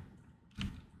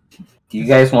 Do you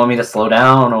guys want me to slow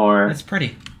down, or...? It's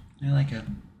pretty. I like it.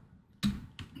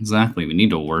 Exactly. We need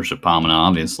to worship Pomona,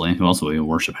 obviously. Who else will we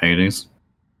worship? Hades?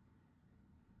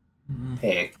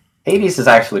 Hey, Hades is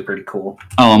actually pretty cool.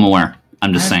 Oh, I'm aware.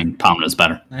 I'm just saying Pomona's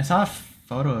better. I saw a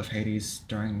photo of Hades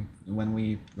when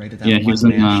we raided that he was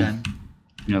in mansion.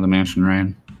 The mansion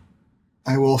raid.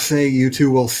 I will say you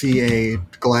two will see a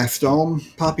glass dome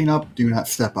popping up. Do not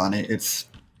step on it. It's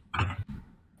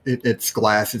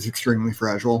glass. It's extremely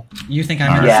fragile. You think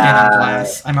I'm already on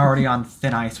glass? I'm already on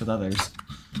thin ice with others.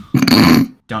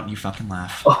 Don't you fucking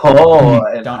laugh. Oh,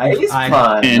 an ice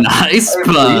pun. An ice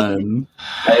pun.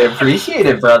 I appreciate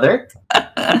it, brother.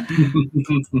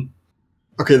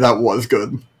 Okay, that was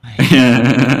good.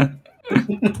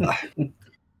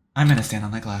 I'm gonna stand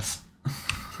on that glass.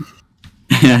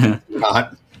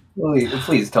 Not.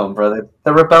 Please don't, brother.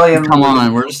 The rebellion... Come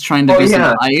on, we're just trying to be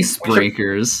some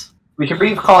icebreakers. We should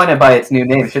be calling it by its new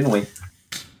name, shouldn't we?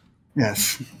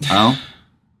 Yes. Oh?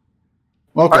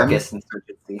 Welcome. Argus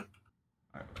Insurgency.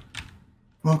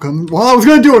 Welcome. Well, I was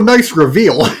going to do a nice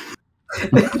reveal.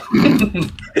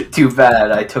 Too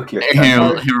bad I took your... Here,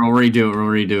 we'll redo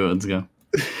it. Let's go.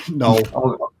 No.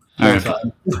 All right.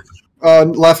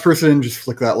 Last person, just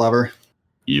flick that lever.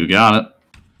 You got it.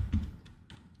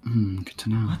 Good to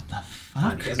know. What the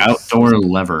fuck? Outdoor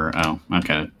lever. Oh,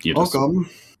 okay. Welcome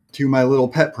to my little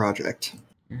pet project.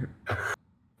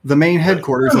 The main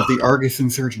headquarters of the Argus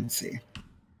Insurgency.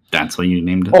 That's what you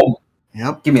named it? Oh.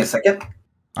 Yep. Give me a second.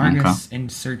 Argus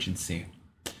Insurgency.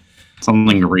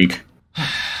 Something Greek.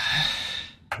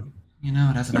 You know,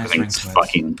 it has a nice ring to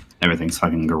it. Everything's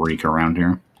fucking Greek around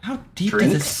here. How deep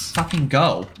does this fucking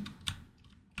go?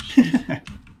 Very,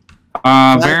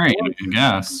 I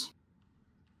guess.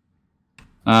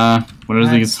 What do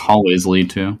these hallways lead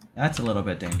to? That's a little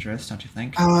bit dangerous, don't you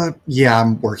think? Yeah,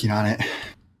 I'm working on it.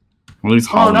 What are these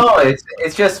hallways? Oh no,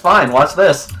 it's just fine. Watch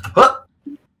this. Huh.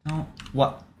 Oh,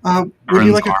 what? Would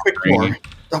you like a quick tour?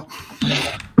 Oh.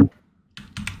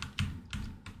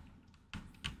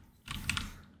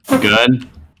 Good.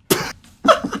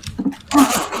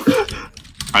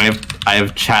 I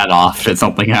have chat off. Did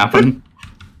something happen?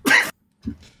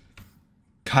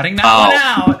 Cutting that one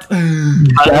out.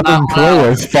 Davern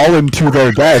players fallen to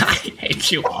their death. I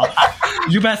hate you all.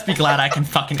 You best be glad I can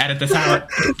fucking edit this out.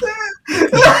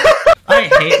 I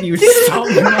hate you so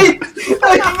much.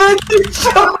 I meant to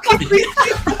joke.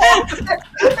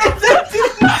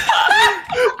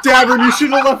 Davern, you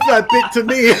should have left that bit to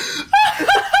me.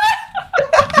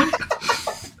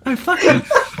 I fucking...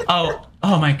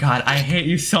 Oh my god, I hate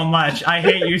you so much. I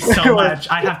hate you so much.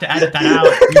 I have to edit that out.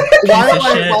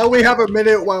 While we have a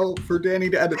minute for Danny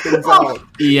to edit things out.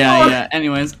 Yeah.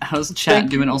 Anyways, how's chat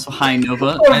doing? Also, hi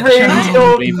Nova.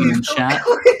 Waving in chat.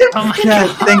 Oh my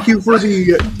god. Thank you for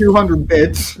the 200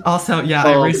 bits. Also, yeah,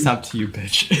 I resubbed to you,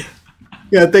 bitch.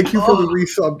 Yeah, thank you for the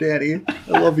resub, Danny.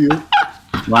 I love you.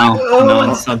 Wow, no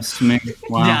one subs to me.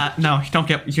 Wow. Yeah, no,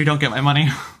 you don't get my money.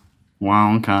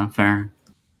 Wow, okay, fair.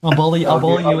 I'll bully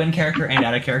you in character and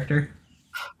out of character.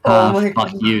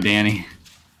 Fuck you, Danny.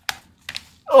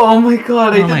 Oh my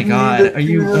god! Oh my god! Are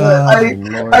you? I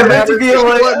meant to be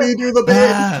like, let me do the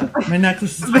bit. My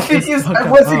necklace is. The thing is, I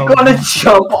wasn't gonna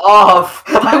jump off.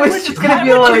 I was just gonna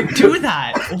be like, do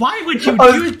that. Why would you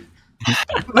do?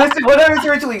 Listen, when I was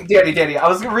originally, Danny, I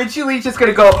was originally just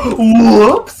gonna go,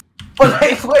 whoops, but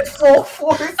I went full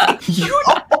force. You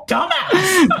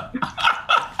dumbass!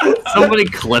 Somebody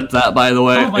clip that, by the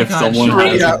way. Oh my if God, someone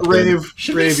has Yeah, it. Rave.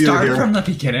 Should Rave, we start you're here. from the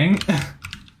beginning?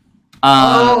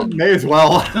 May as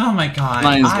well. Oh my god.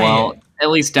 Might as well. At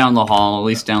least down the hall. At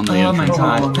least down the Oh my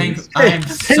entrance. god. I am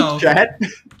so. Chat.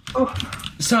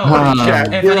 So,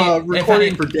 Chat. if We're any-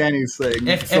 recording if for Danny's thing.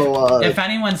 if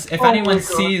anyone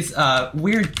sees a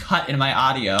weird cut in my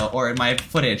audio or in my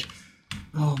footage,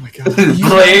 oh my god.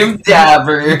 Blame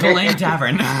Davern. blame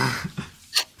Davern.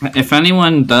 If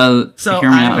anyone does, So, hear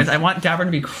me anyways, out. I want Davern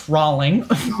to be crawling.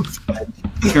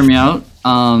 Hear me out.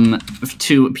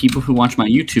 To people who watch my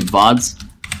YouTube VODs,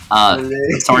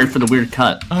 sorry for the weird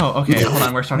cut. Oh, okay. Hold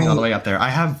on. We're starting all the way up there. I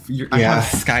have Yeah. have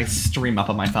Sky stream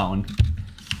up on my phone.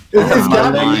 Is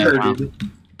that mine.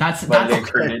 That's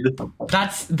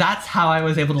how I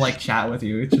was able to like chat with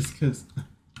you. Just because.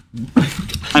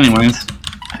 Anyways,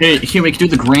 here we can do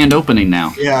the grand opening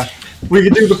now. Yeah. We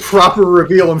can do the proper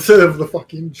reveal instead of the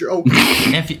fucking joke.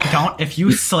 If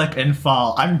you slip and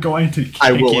fall, I'm going to kick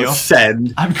I will you.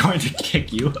 ascend. I'm going to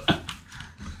kick you.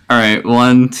 All right,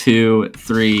 1, 2,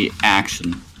 3,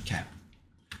 action. Okay.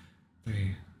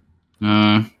 3.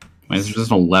 Why is there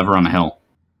just a lever on a hill?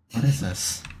 What is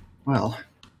this? Well,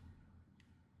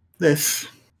 this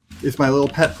is my little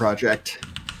pet project.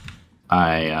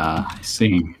 I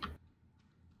see.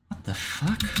 What the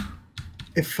fuck?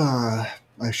 If, I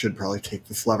should probably take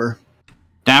this lever.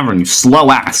 Davern, you slow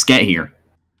ass, get here.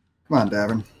 Come on,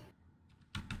 Davern.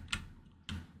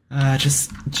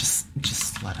 Just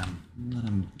let him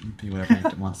be whatever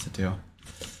he wants to do.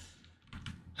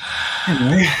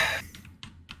 Anyway.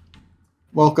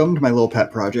 Welcome to my little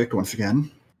pet project once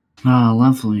again. Oh,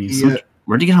 lovely. Yeah.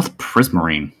 Where'd you get all the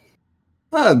prismarine?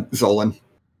 Zolan.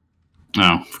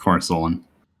 Oh, of course, Zolan.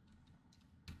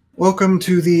 Welcome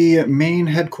to the main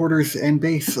headquarters and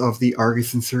base of the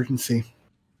Argus Insurgency.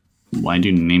 Why do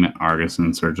you name it Argus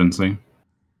Insurgency?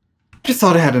 Just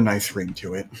thought it had a nice ring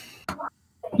to it.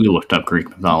 You looked up Greek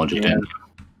mythology, didn't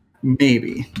you?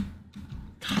 Maybe.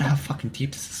 God, how fucking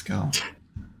deep does this go?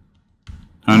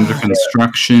 Under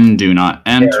construction, do not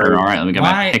enter. Alright, let me get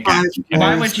my pickaxe.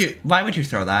 Why would you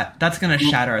throw that? That's gonna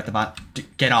shatter at the bottom.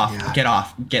 Get off. Yeah. Get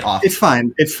off. Get off. It's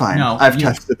fine. It's fine. No, I've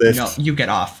tested this. No, you get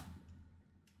off.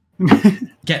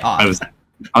 Get off.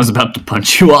 I was about to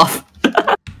punch you off.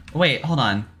 Wait, hold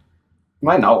on. You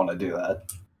might not want to do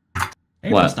that.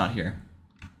 April's not here.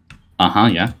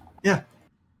 Yeah. Yeah.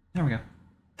 There we go.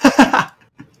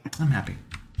 I'm happy.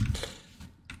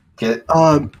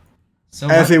 So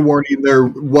As a warning, there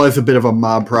was a bit of a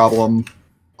mob problem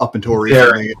up until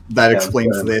recently that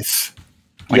explains this.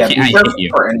 Why can't I hit you?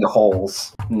 For any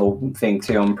holes in the thing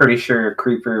too. I'm pretty sure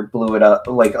Creeper blew it up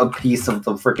like a piece of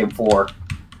the freaking floor.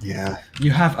 Yeah.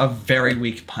 you have a very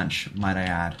weak punch, might I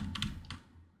add.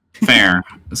 Fair.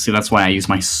 See, that's why I use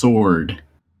my sword.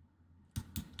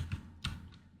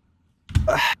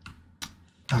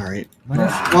 All right. What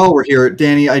is While we're here,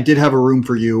 Danny, I did have a room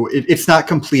for you. It's not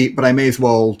complete, but I may as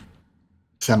well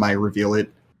semi-reveal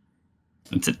it.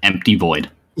 It's an empty void.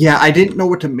 Yeah, I didn't know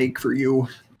what to make for you.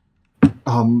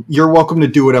 You're welcome to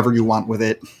do whatever you want with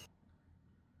it.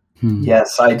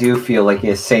 Yes, I do feel like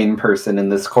a sane person in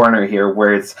this corner here,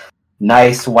 where it's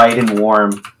nice, white, and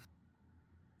warm.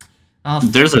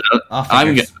 There's a. I'll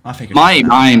figure My something out.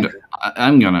 mind.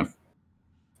 I'm gonna.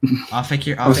 I'll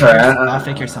figure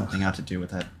something out to do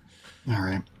with it. All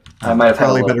right. I might have had a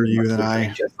Probably little better you bit than more I.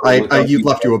 just to look up. You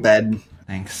left you a bed.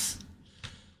 Thanks.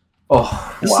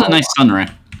 Oh, This wow. is a nice sunray.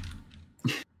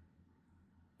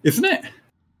 Isn't it?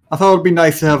 I thought it would be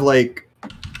nice to have, like,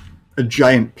 a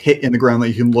giant pit in the ground that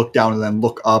you can look down and then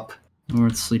look up. Or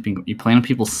it's sleeping. You plan on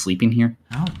people sleeping here?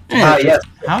 How Yes.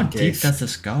 how deep Case. does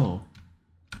this go?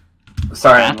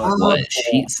 Sorry. That's what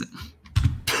she said.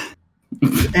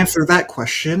 To answer that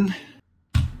question,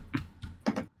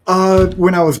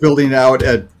 when I was building it out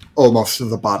at almost to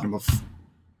the bottom of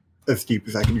as deep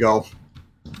as I can go.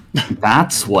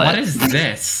 That's what. What is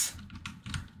this?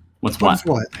 What's what? What's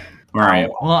what? Where are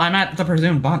you? Well, I'm at the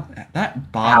presumed bottom.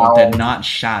 That bottle Ow. did not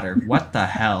shatter. What the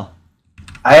hell?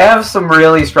 I have some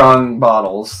really strong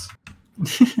bottles.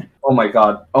 Oh my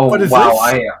god. Oh What is wow,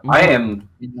 this? I am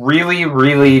really,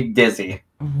 really dizzy.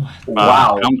 What?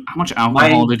 Wow. How much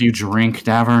alcohol did you drink,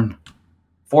 Davern?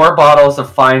 4 bottles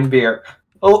of fine beer.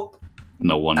 Oh,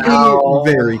 No wonder. Ow.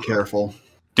 Be very careful.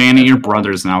 Danny, your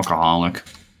brother's an alcoholic.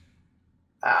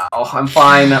 ow. Oh, I'm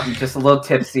fine. I'm just a little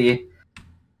tipsy.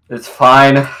 It's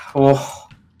fine. Oh.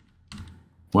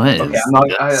 What is okay,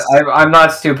 I'm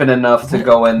not stupid enough to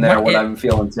go in there when I'm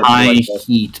feeling tipsy. High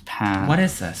heat pad. What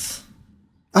is this?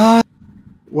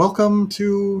 Welcome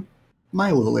to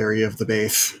my little area of the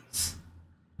base.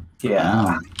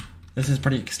 Yeah. This is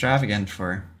pretty extravagant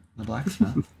for the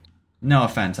blacksmith. No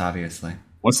offense, obviously.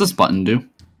 What's this button do?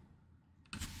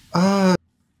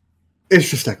 It's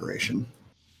just decoration.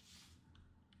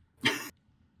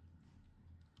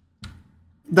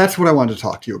 That's what I wanted to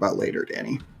talk to you about later,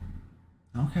 Danny.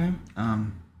 Okay.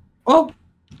 Well,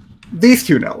 these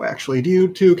two know, actually. Do you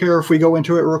two care if we go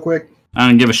into it real quick? I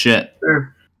don't give a shit.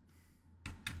 Sure.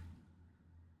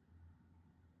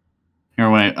 Here,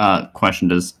 wait. Question: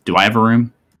 do I have a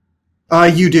room?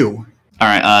 You do. All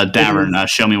right, Davern,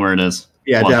 show me where it is.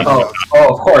 Yeah, well,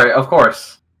 Davern. Of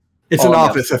course. It's an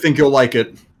office. I think you'll like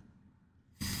it.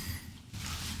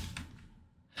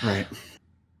 Right.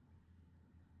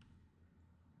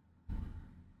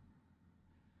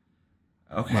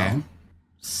 Okay. Well,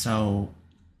 so...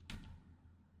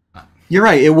 You're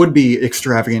right. It would be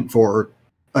extravagant for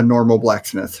a normal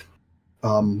blacksmith.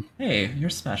 Hey, you're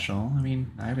special. I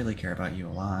mean, I really care about you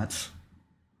a lot.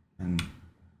 And,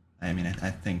 I mean, I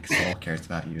think Soul cares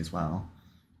about you as well.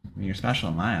 I mean, you're special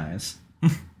in my eyes.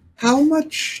 How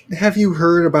much have you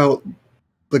heard about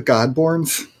the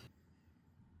Godborns?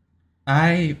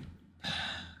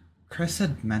 Chris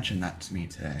had mentioned that to me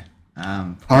today.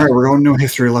 Alright, we're going to a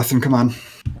history lesson. Come on.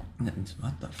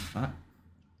 What the fuck?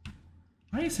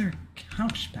 Why is there a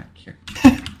couch back here?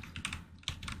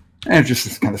 And just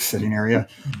this kind of sitting area.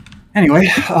 Anyway,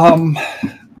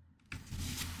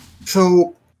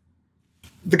 so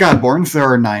the Godborns, there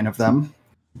are 9 of them.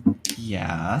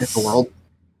 Yes. In the world.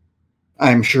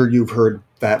 I'm sure you've heard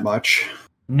that much.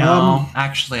 No,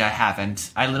 actually I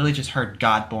haven't. I literally just heard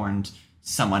Godborn.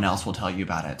 Someone else will tell you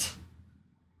about it.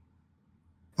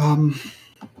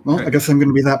 Well, I guess I'm going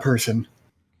to be that person.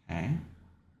 Okay.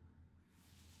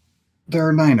 There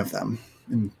are 9 of them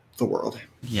in the world.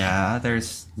 Yeah,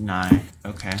 there's 9.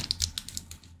 Okay.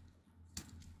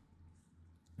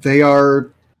 They are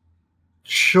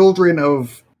children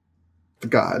of the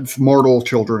gods, mortal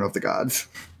children of the gods.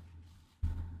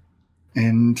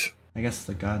 And I guess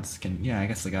the gods can. Yeah, I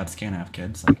guess the gods can have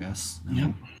kids. I guess.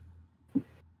 Yeah.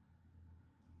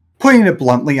 Putting it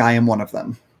bluntly, I am one of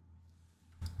them.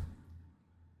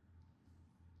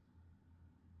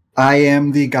 I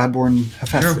am the Godborn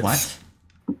Hephaestus. You're what?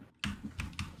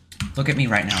 Look at me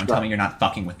right now and tell me you're not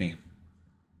fucking with me.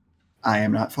 I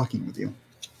am not fucking with you.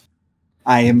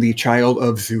 I am the child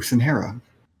of Zeus and Hera.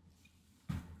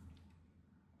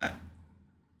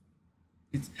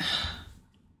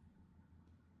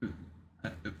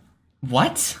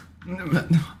 What?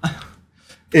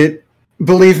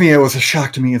 Believe me, it was a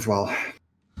shock to me as well.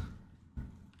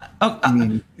 Oh,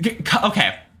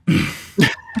 okay.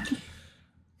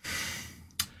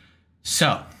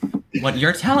 So, what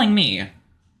you're telling me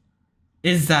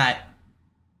is that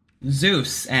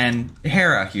Zeus and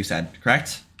Hera, you said,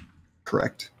 correct?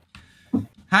 Correct.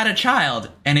 Had a child,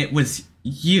 and it was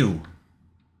you.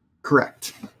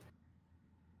 Correct.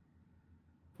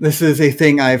 This is a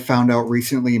thing I've found out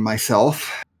recently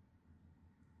myself.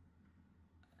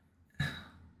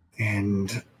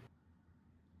 And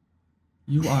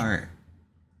you are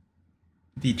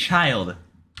the child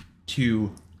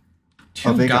to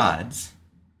 2 gods.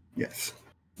 Yes.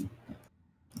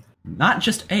 Not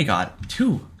just a god,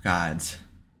 2 gods.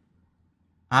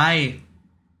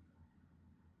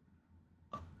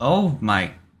 Oh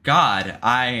my god,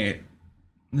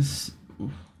 this...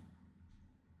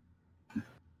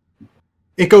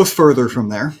 It goes further from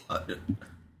there.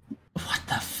 What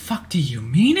the fuck do you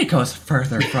mean it goes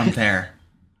further from there?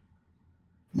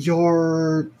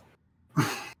 Your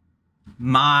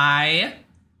aunt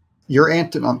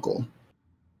and uncle.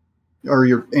 Or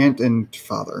your aunt and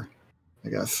father, I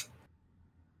guess.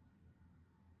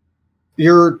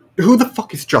 Who the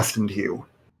fuck is Justin to you?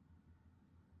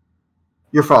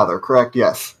 Your father, correct?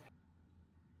 Yes.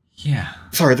 Yeah.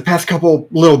 Sorry, the past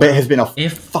little bit has been a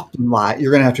fucking lot.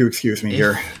 You're gonna have to excuse me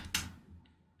here.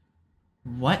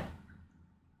 What?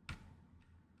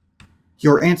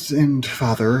 Your aunt and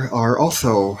father are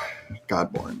also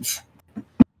Godborns.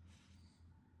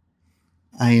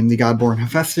 I am the Godborn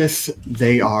Hephaestus.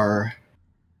 They are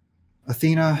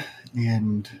Athena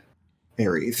and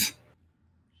Ares.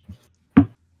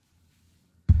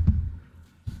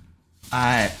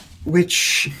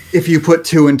 Which, if you put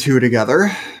 2 and 2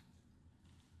 together,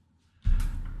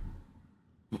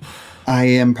 I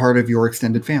am part of your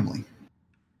extended family.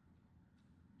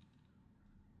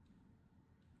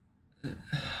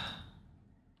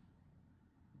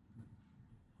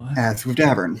 as with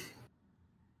Davern.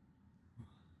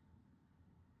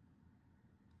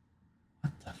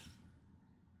 What the?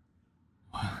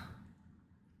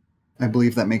 I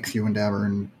believe that makes you and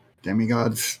Davern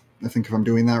demigods. I think if I'm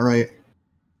doing that right.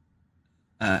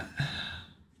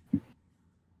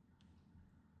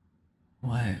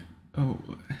 What? Oh.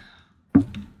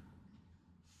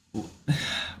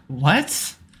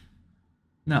 What?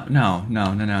 No.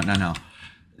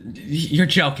 You're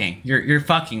joking. You're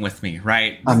fucking with me,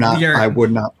 right? I'm not. I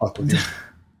would not fuck with you.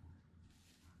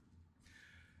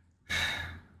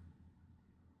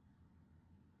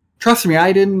 Trust me,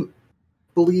 I didn't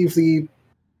believe the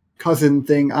cousin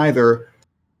thing either.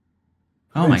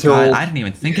 Oh my god, I didn't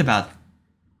even think about...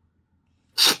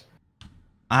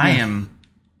 I am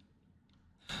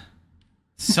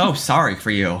so sorry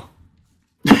for you.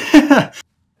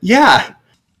 Yeah,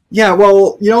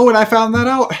 well, you know when I found that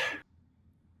out?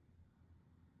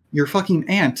 Your fucking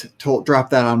aunt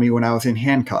dropped that on me when I was in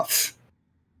handcuffs.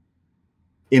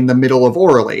 In the middle of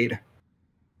oral aid.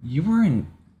 You were in...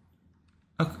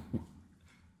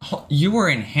 You were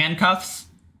in handcuffs?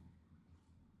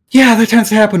 Yeah, that tends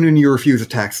to happen when you refuse a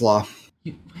tax law.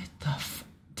 What the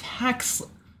tax...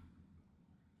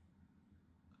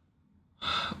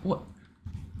 What?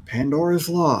 Pandora's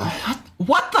Law.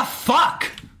 What the fuck?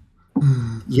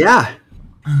 Yeah.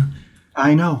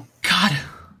 I know. God.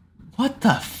 What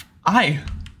the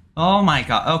oh my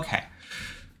god, okay.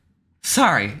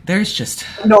 Sorry, there's just...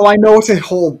 No, I know it's a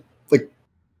whole, like,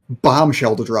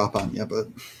 bombshell to drop on you, but...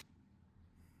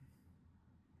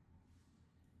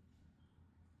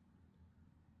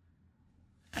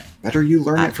 Better you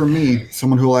learn it from me,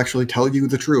 someone who will actually tell you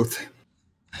the truth.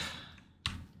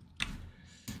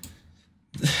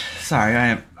 Sorry,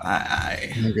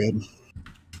 You're good.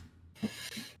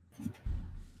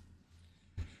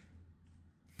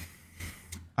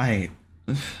 I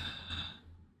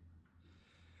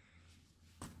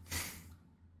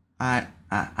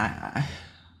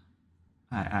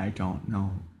don't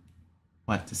know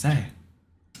what to say.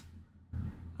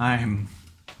 I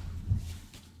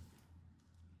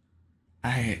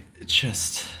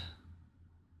just...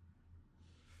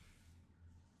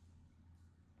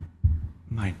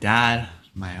 My dad,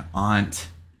 my aunt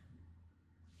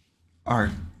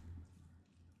are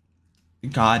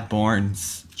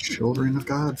God-borns. Children of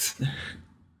gods.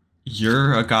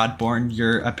 You're a God-born.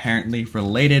 You're apparently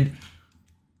related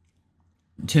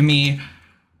to me.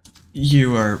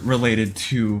 You are related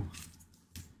to...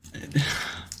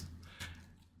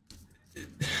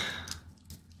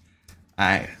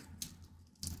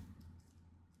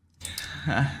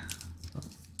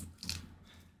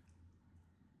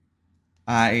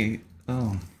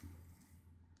 Oh.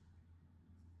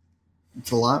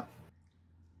 It's a lot.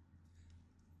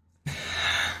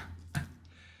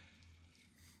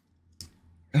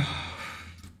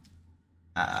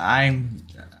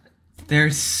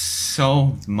 There's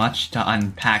so much to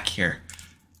unpack here.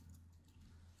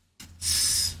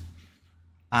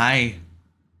 I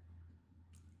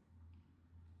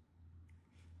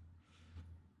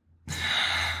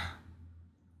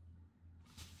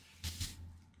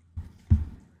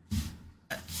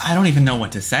don't even know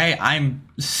what to say. I'm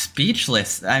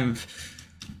speechless. Well,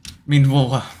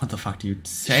 what the fuck do you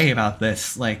say about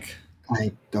this? Like,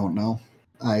 I don't know.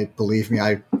 Believe me,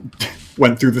 I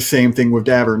went through the same thing with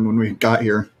Davern when we got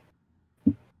here.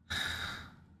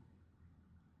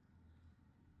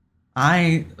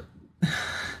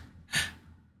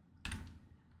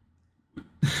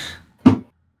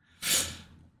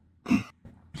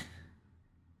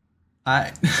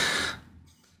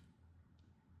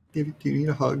 Do you need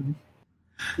a hug?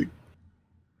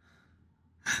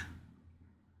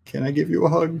 Can I give you a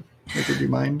hug? Like, would you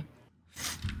mind?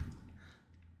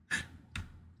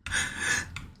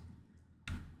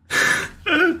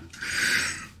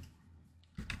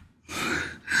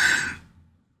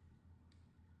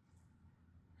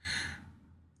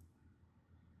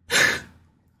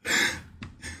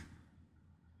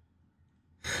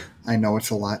 I know it's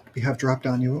a lot we have dropped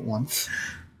on you at once.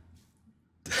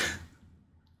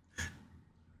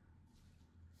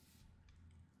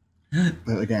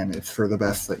 But again, it's for the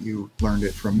best that you learned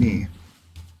it from me.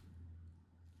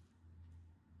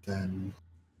 Then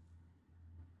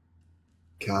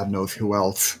God knows who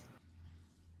else.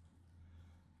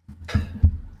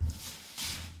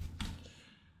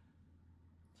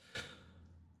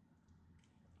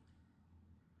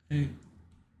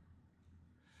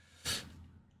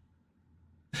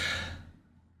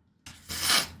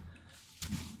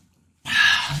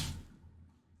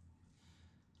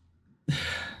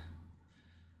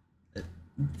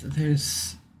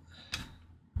 There's...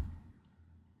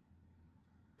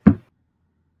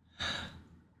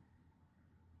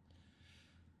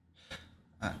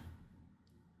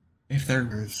 If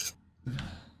they're... I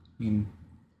mean...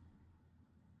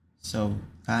 So,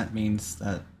 that means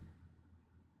that...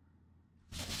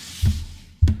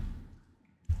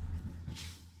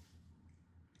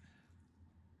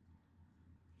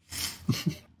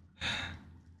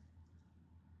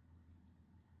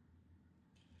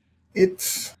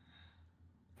 It's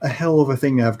a hell of a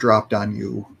thing to have dropped on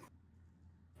you.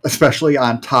 Especially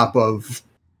on top of,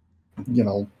 you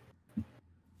know,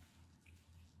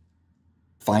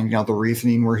 finding out the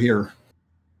reasoning we're here.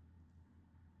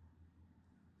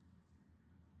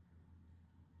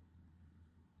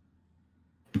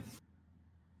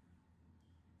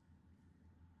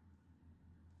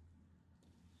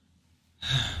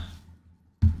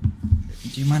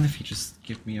 Do you mind if you just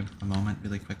give me a moment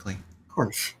really quickly? Of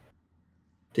course.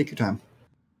 Take your time.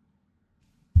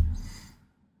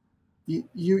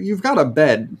 You've got a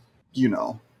bed, you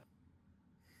know.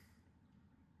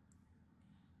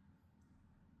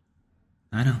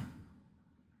 I know.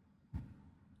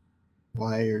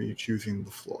 Why are you choosing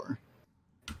the floor?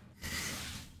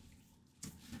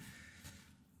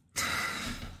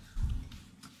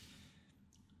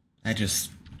 I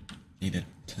just needed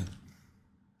to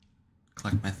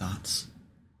collect my thoughts.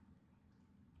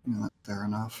 Yeah, fair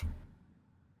enough.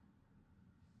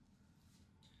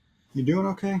 You doing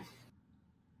okay?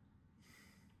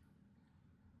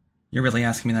 You're really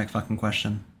asking me that fucking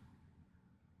question?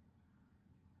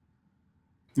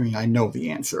 I mean, I know the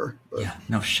answer. But... Yeah,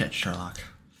 no shit, Sherlock.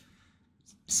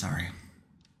 Sorry.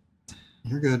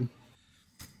 You're good.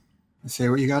 Say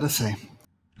what you gotta say.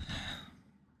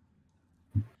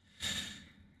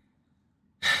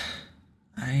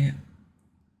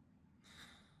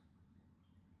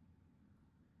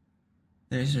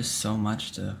 There's just so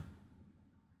much to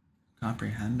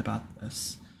comprehend about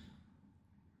this.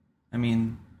 I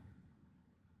mean,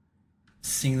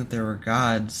 seeing that there were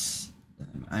gods,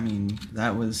 I mean,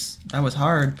 that was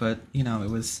hard, but, you know, it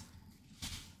was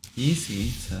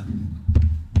easy to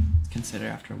consider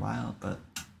after a while, but,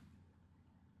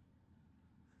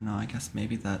 no, I guess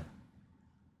maybe that,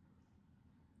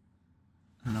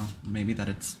 I don't know, maybe that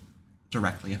it's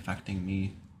directly affecting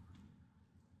me.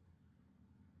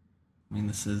 I mean,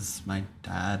 this is my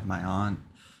dad, my aunt,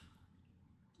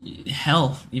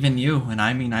 hell, even you, and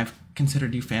I mean, I've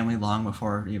considered you family long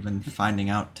before even finding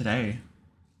out today.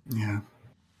 Yeah.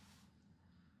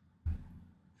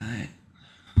 I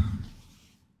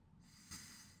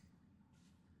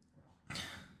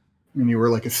mean, you were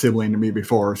like a sibling to me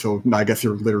before, so I guess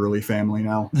you're literally family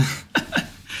now.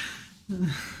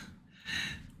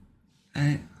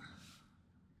 Can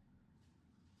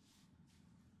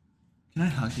I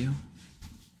hug you?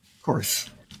 Of course.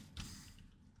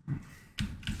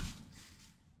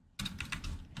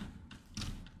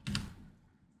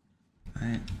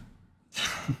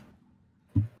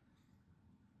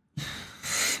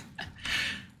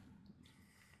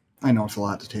 I know it's a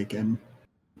lot to take in.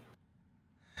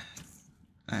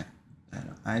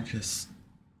 I just...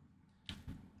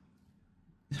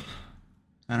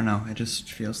 I don't know, it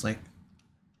just feels like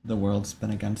the world's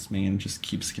been against me and just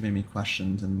keeps giving me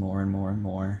questions and more and more and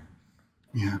more.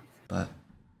 Yeah. But...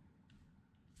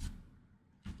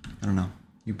 I don't know.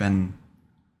 You've been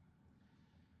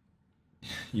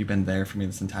there for me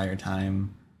this entire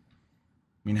time.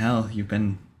 I mean, hell, you've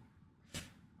been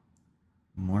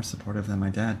more supportive than my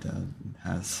dad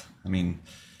has. I mean,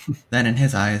 then in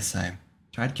his eyes, I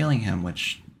tried killing him,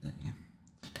 which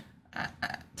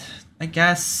I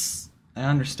guess I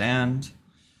understand.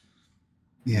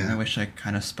 Yeah. I wish I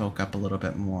kind of spoke up a little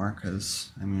bit more,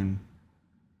 because, I mean,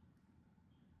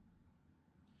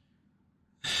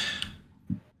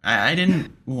 I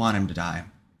didn't want him to die,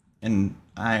 and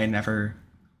I never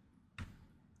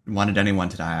wanted anyone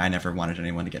to die. I never wanted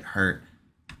anyone to get hurt.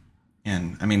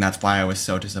 And, I mean, that's why I was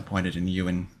so disappointed in you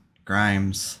and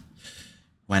Grimes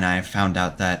when I found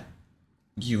out that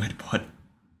you had put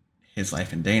his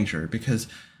life in danger. Because,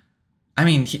 I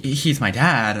mean, he's my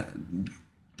dad,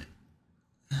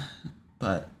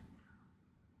 but...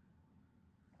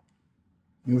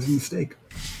 It was a mistake.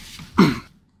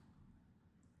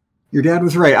 Your dad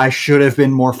was right. I should have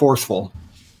been more forceful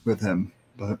with him,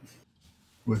 but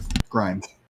with Grimes.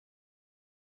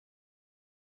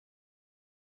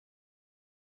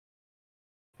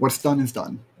 What's done is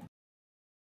done.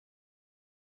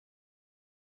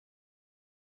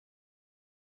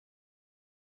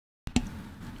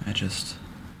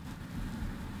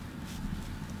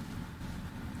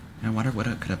 I wonder what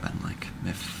it could have been like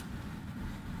if,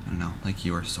 I don't know, like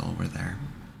you or Sol were there.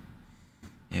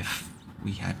 If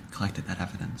we had collected that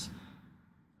evidence.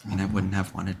 I mean, I wouldn't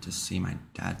have wanted to see my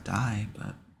dad die,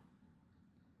 but...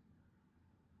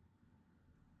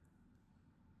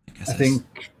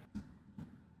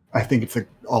 I think it's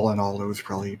all in all, it was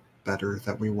probably better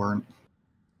that we weren't.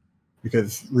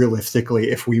 Because realistically,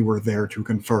 if we were there to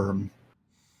confirm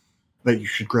that you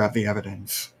should grab the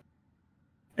evidence,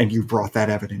 and you brought that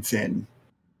evidence in,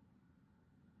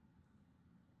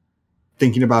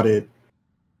 thinking about it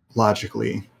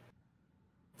logically,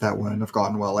 that wouldn't have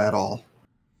gone well at all.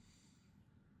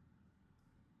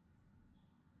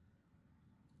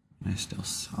 I still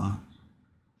saw.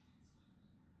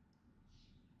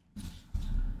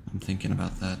 I'm thinking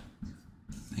about that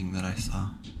thing that I saw.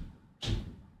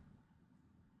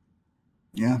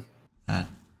 Yeah. That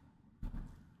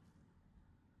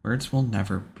words will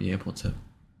never be able to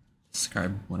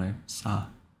describe what I saw.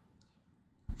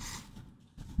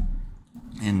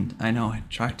 And I know I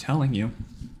tried telling you,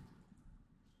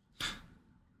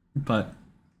 but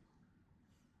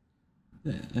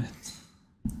it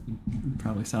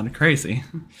probably sounded crazy.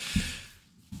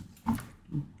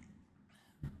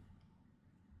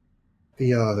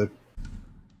 The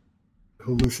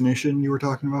hallucination you were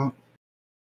talking about?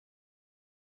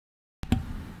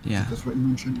 Yeah. That's what you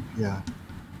mentioned? Yeah.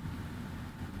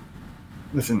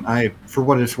 Listen, for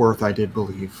what it's worth, I did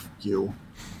believe you.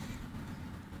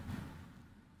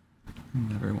 I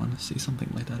never want to see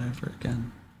something like that ever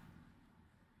again.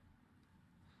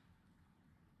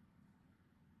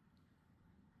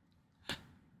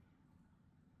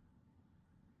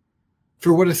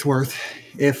 For what it's worth,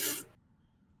 if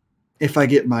I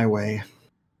get my way,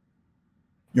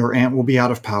 your aunt will be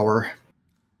out of power.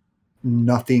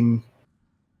 Nothing.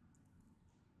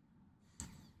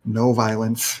 No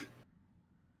violence.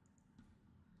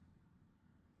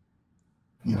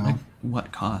 You know? At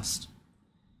what cost?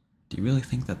 Do you really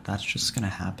think that that's just going to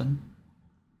happen?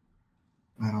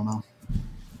 I don't know.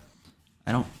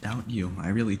 I don't doubt you. I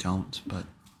really don't, but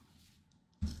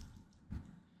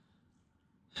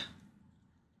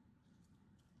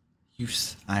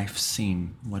I've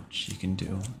seen what she can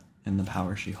do and the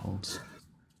power she holds.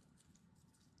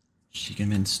 She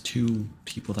convinced two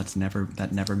people that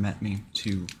never met me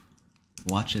to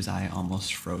watch as I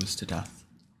almost froze to death.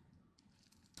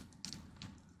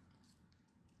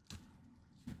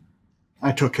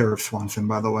 I took care of Swanson,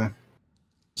 by the way.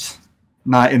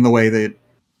 Not in the way that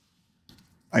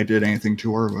I did anything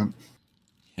to her, but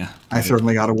yeah, I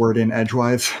certainly got a word in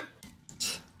edgewise.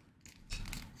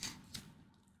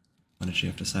 What did she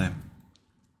have to say?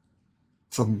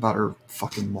 Something about her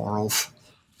fucking morals.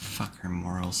 Fuck her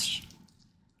morals.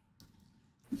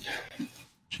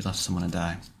 She left someone to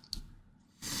die.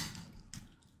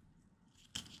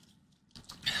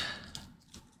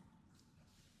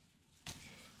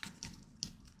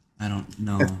 I don't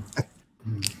know. I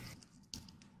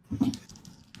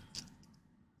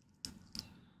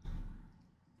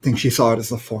think she saw it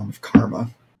as a form of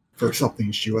karma for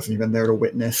something she wasn't even there to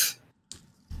witness.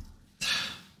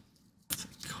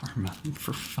 Karma?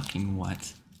 For fucking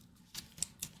what?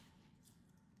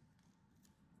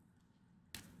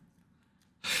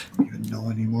 I don't even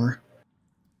know anymore.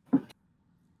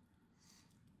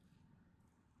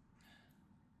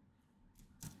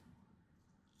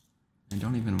 I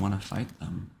don't even want to fight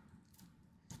them.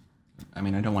 I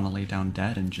mean, I don't want to lay down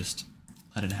dead and just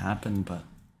let it happen, but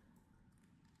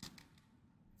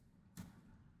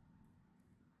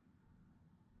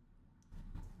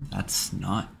that's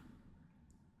not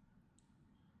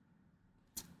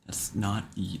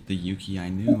the Yuki I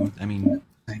knew. I mean,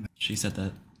 she said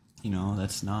that,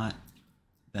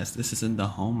 this isn't the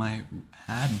home I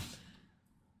had.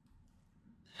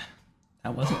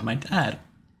 That wasn't my dad.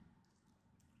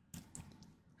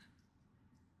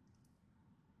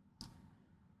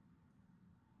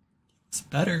 It's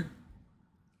better.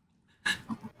 He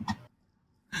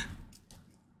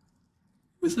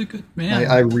was a good man.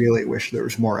 I really wish there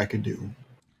was more I could do.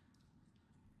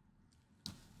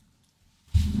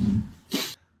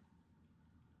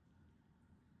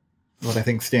 But I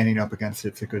think standing up against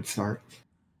it's a good start.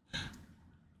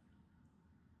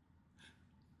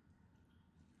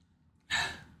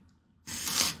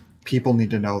 People need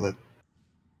to know that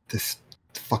this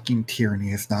fucking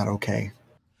tyranny is not okay.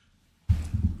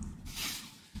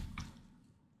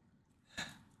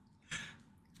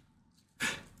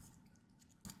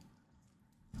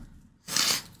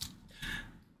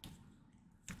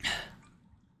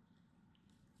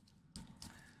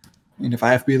 And if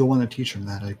I have to be the one to teach them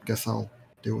that, I guess I'll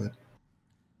do it.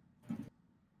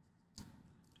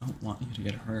 I don't want you to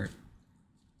get hurt.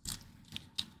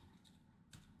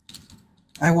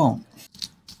 I won't.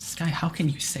 Sky, how can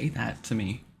you say that to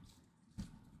me?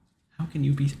 How can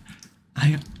you be...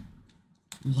 I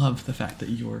love the fact that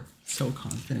you're so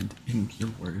confident in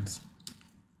your words.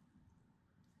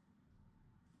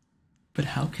 But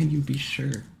how can you be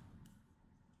sure?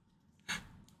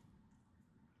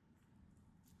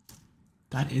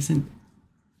 That isn't...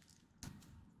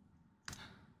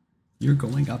 You're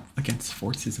going up against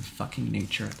forces of fucking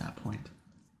nature at that point.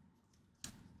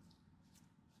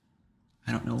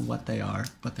 I don't know what they are,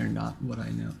 but they're not what I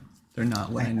know. They're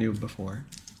not what I knew before.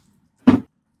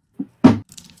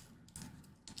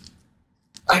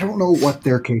 I don't know what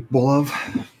they're capable of.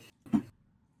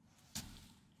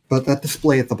 But that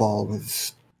display at the ball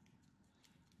was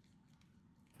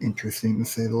interesting, to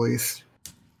say the least.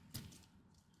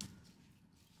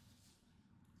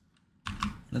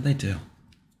 What did they do?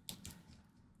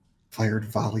 Fired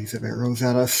volleys of arrows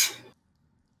at us.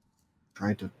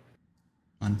 Tried to...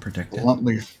 Unprotected?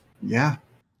 Bluntly, yeah.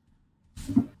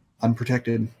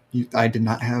 Unprotected. I did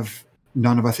not have...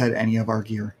 None of us had any of our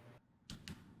gear.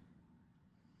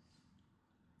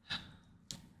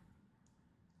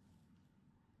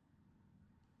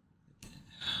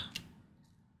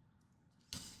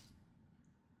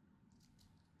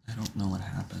 I don't know what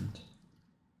happened.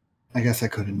 I guess I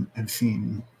couldn't have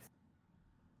seen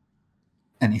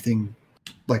anything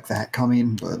like that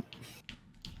coming, but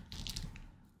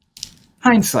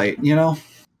hindsight, you know?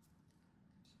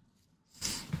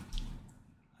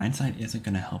 Hindsight isn't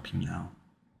going to help you now.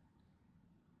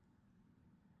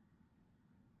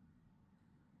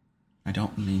 I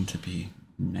don't mean to be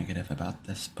negative about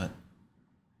this, but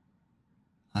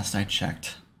last I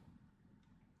checked,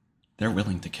 they're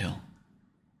willing to kill.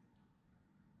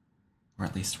 Or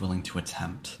at least willing to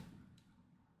attempt.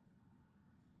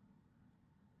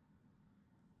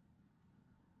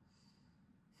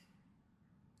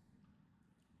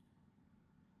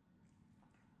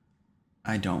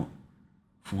 I don't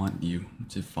want you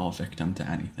to fall victim to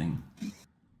anything.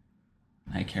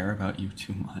 I care about you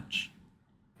too much.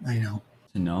 I know.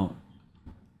 To know.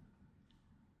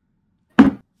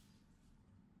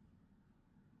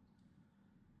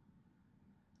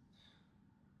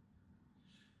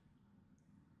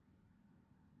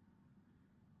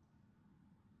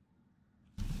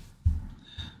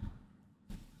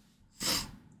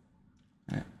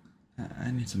 I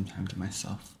need some time to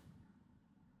myself.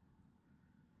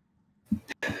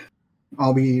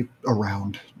 I'll be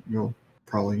around. You'll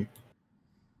probably...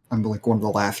 I'm like one of the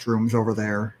last rooms over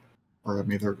there. Or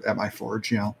I'm either at my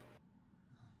forge, you know.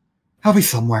 I'll be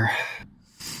somewhere.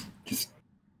 Just...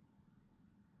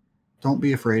 don't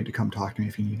be afraid to come talk to me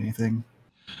if you need anything.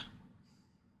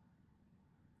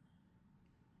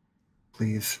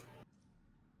 Please.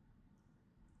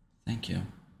 Thank you.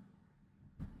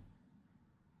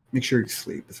 Make sure you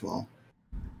sleep as well.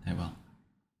 I will.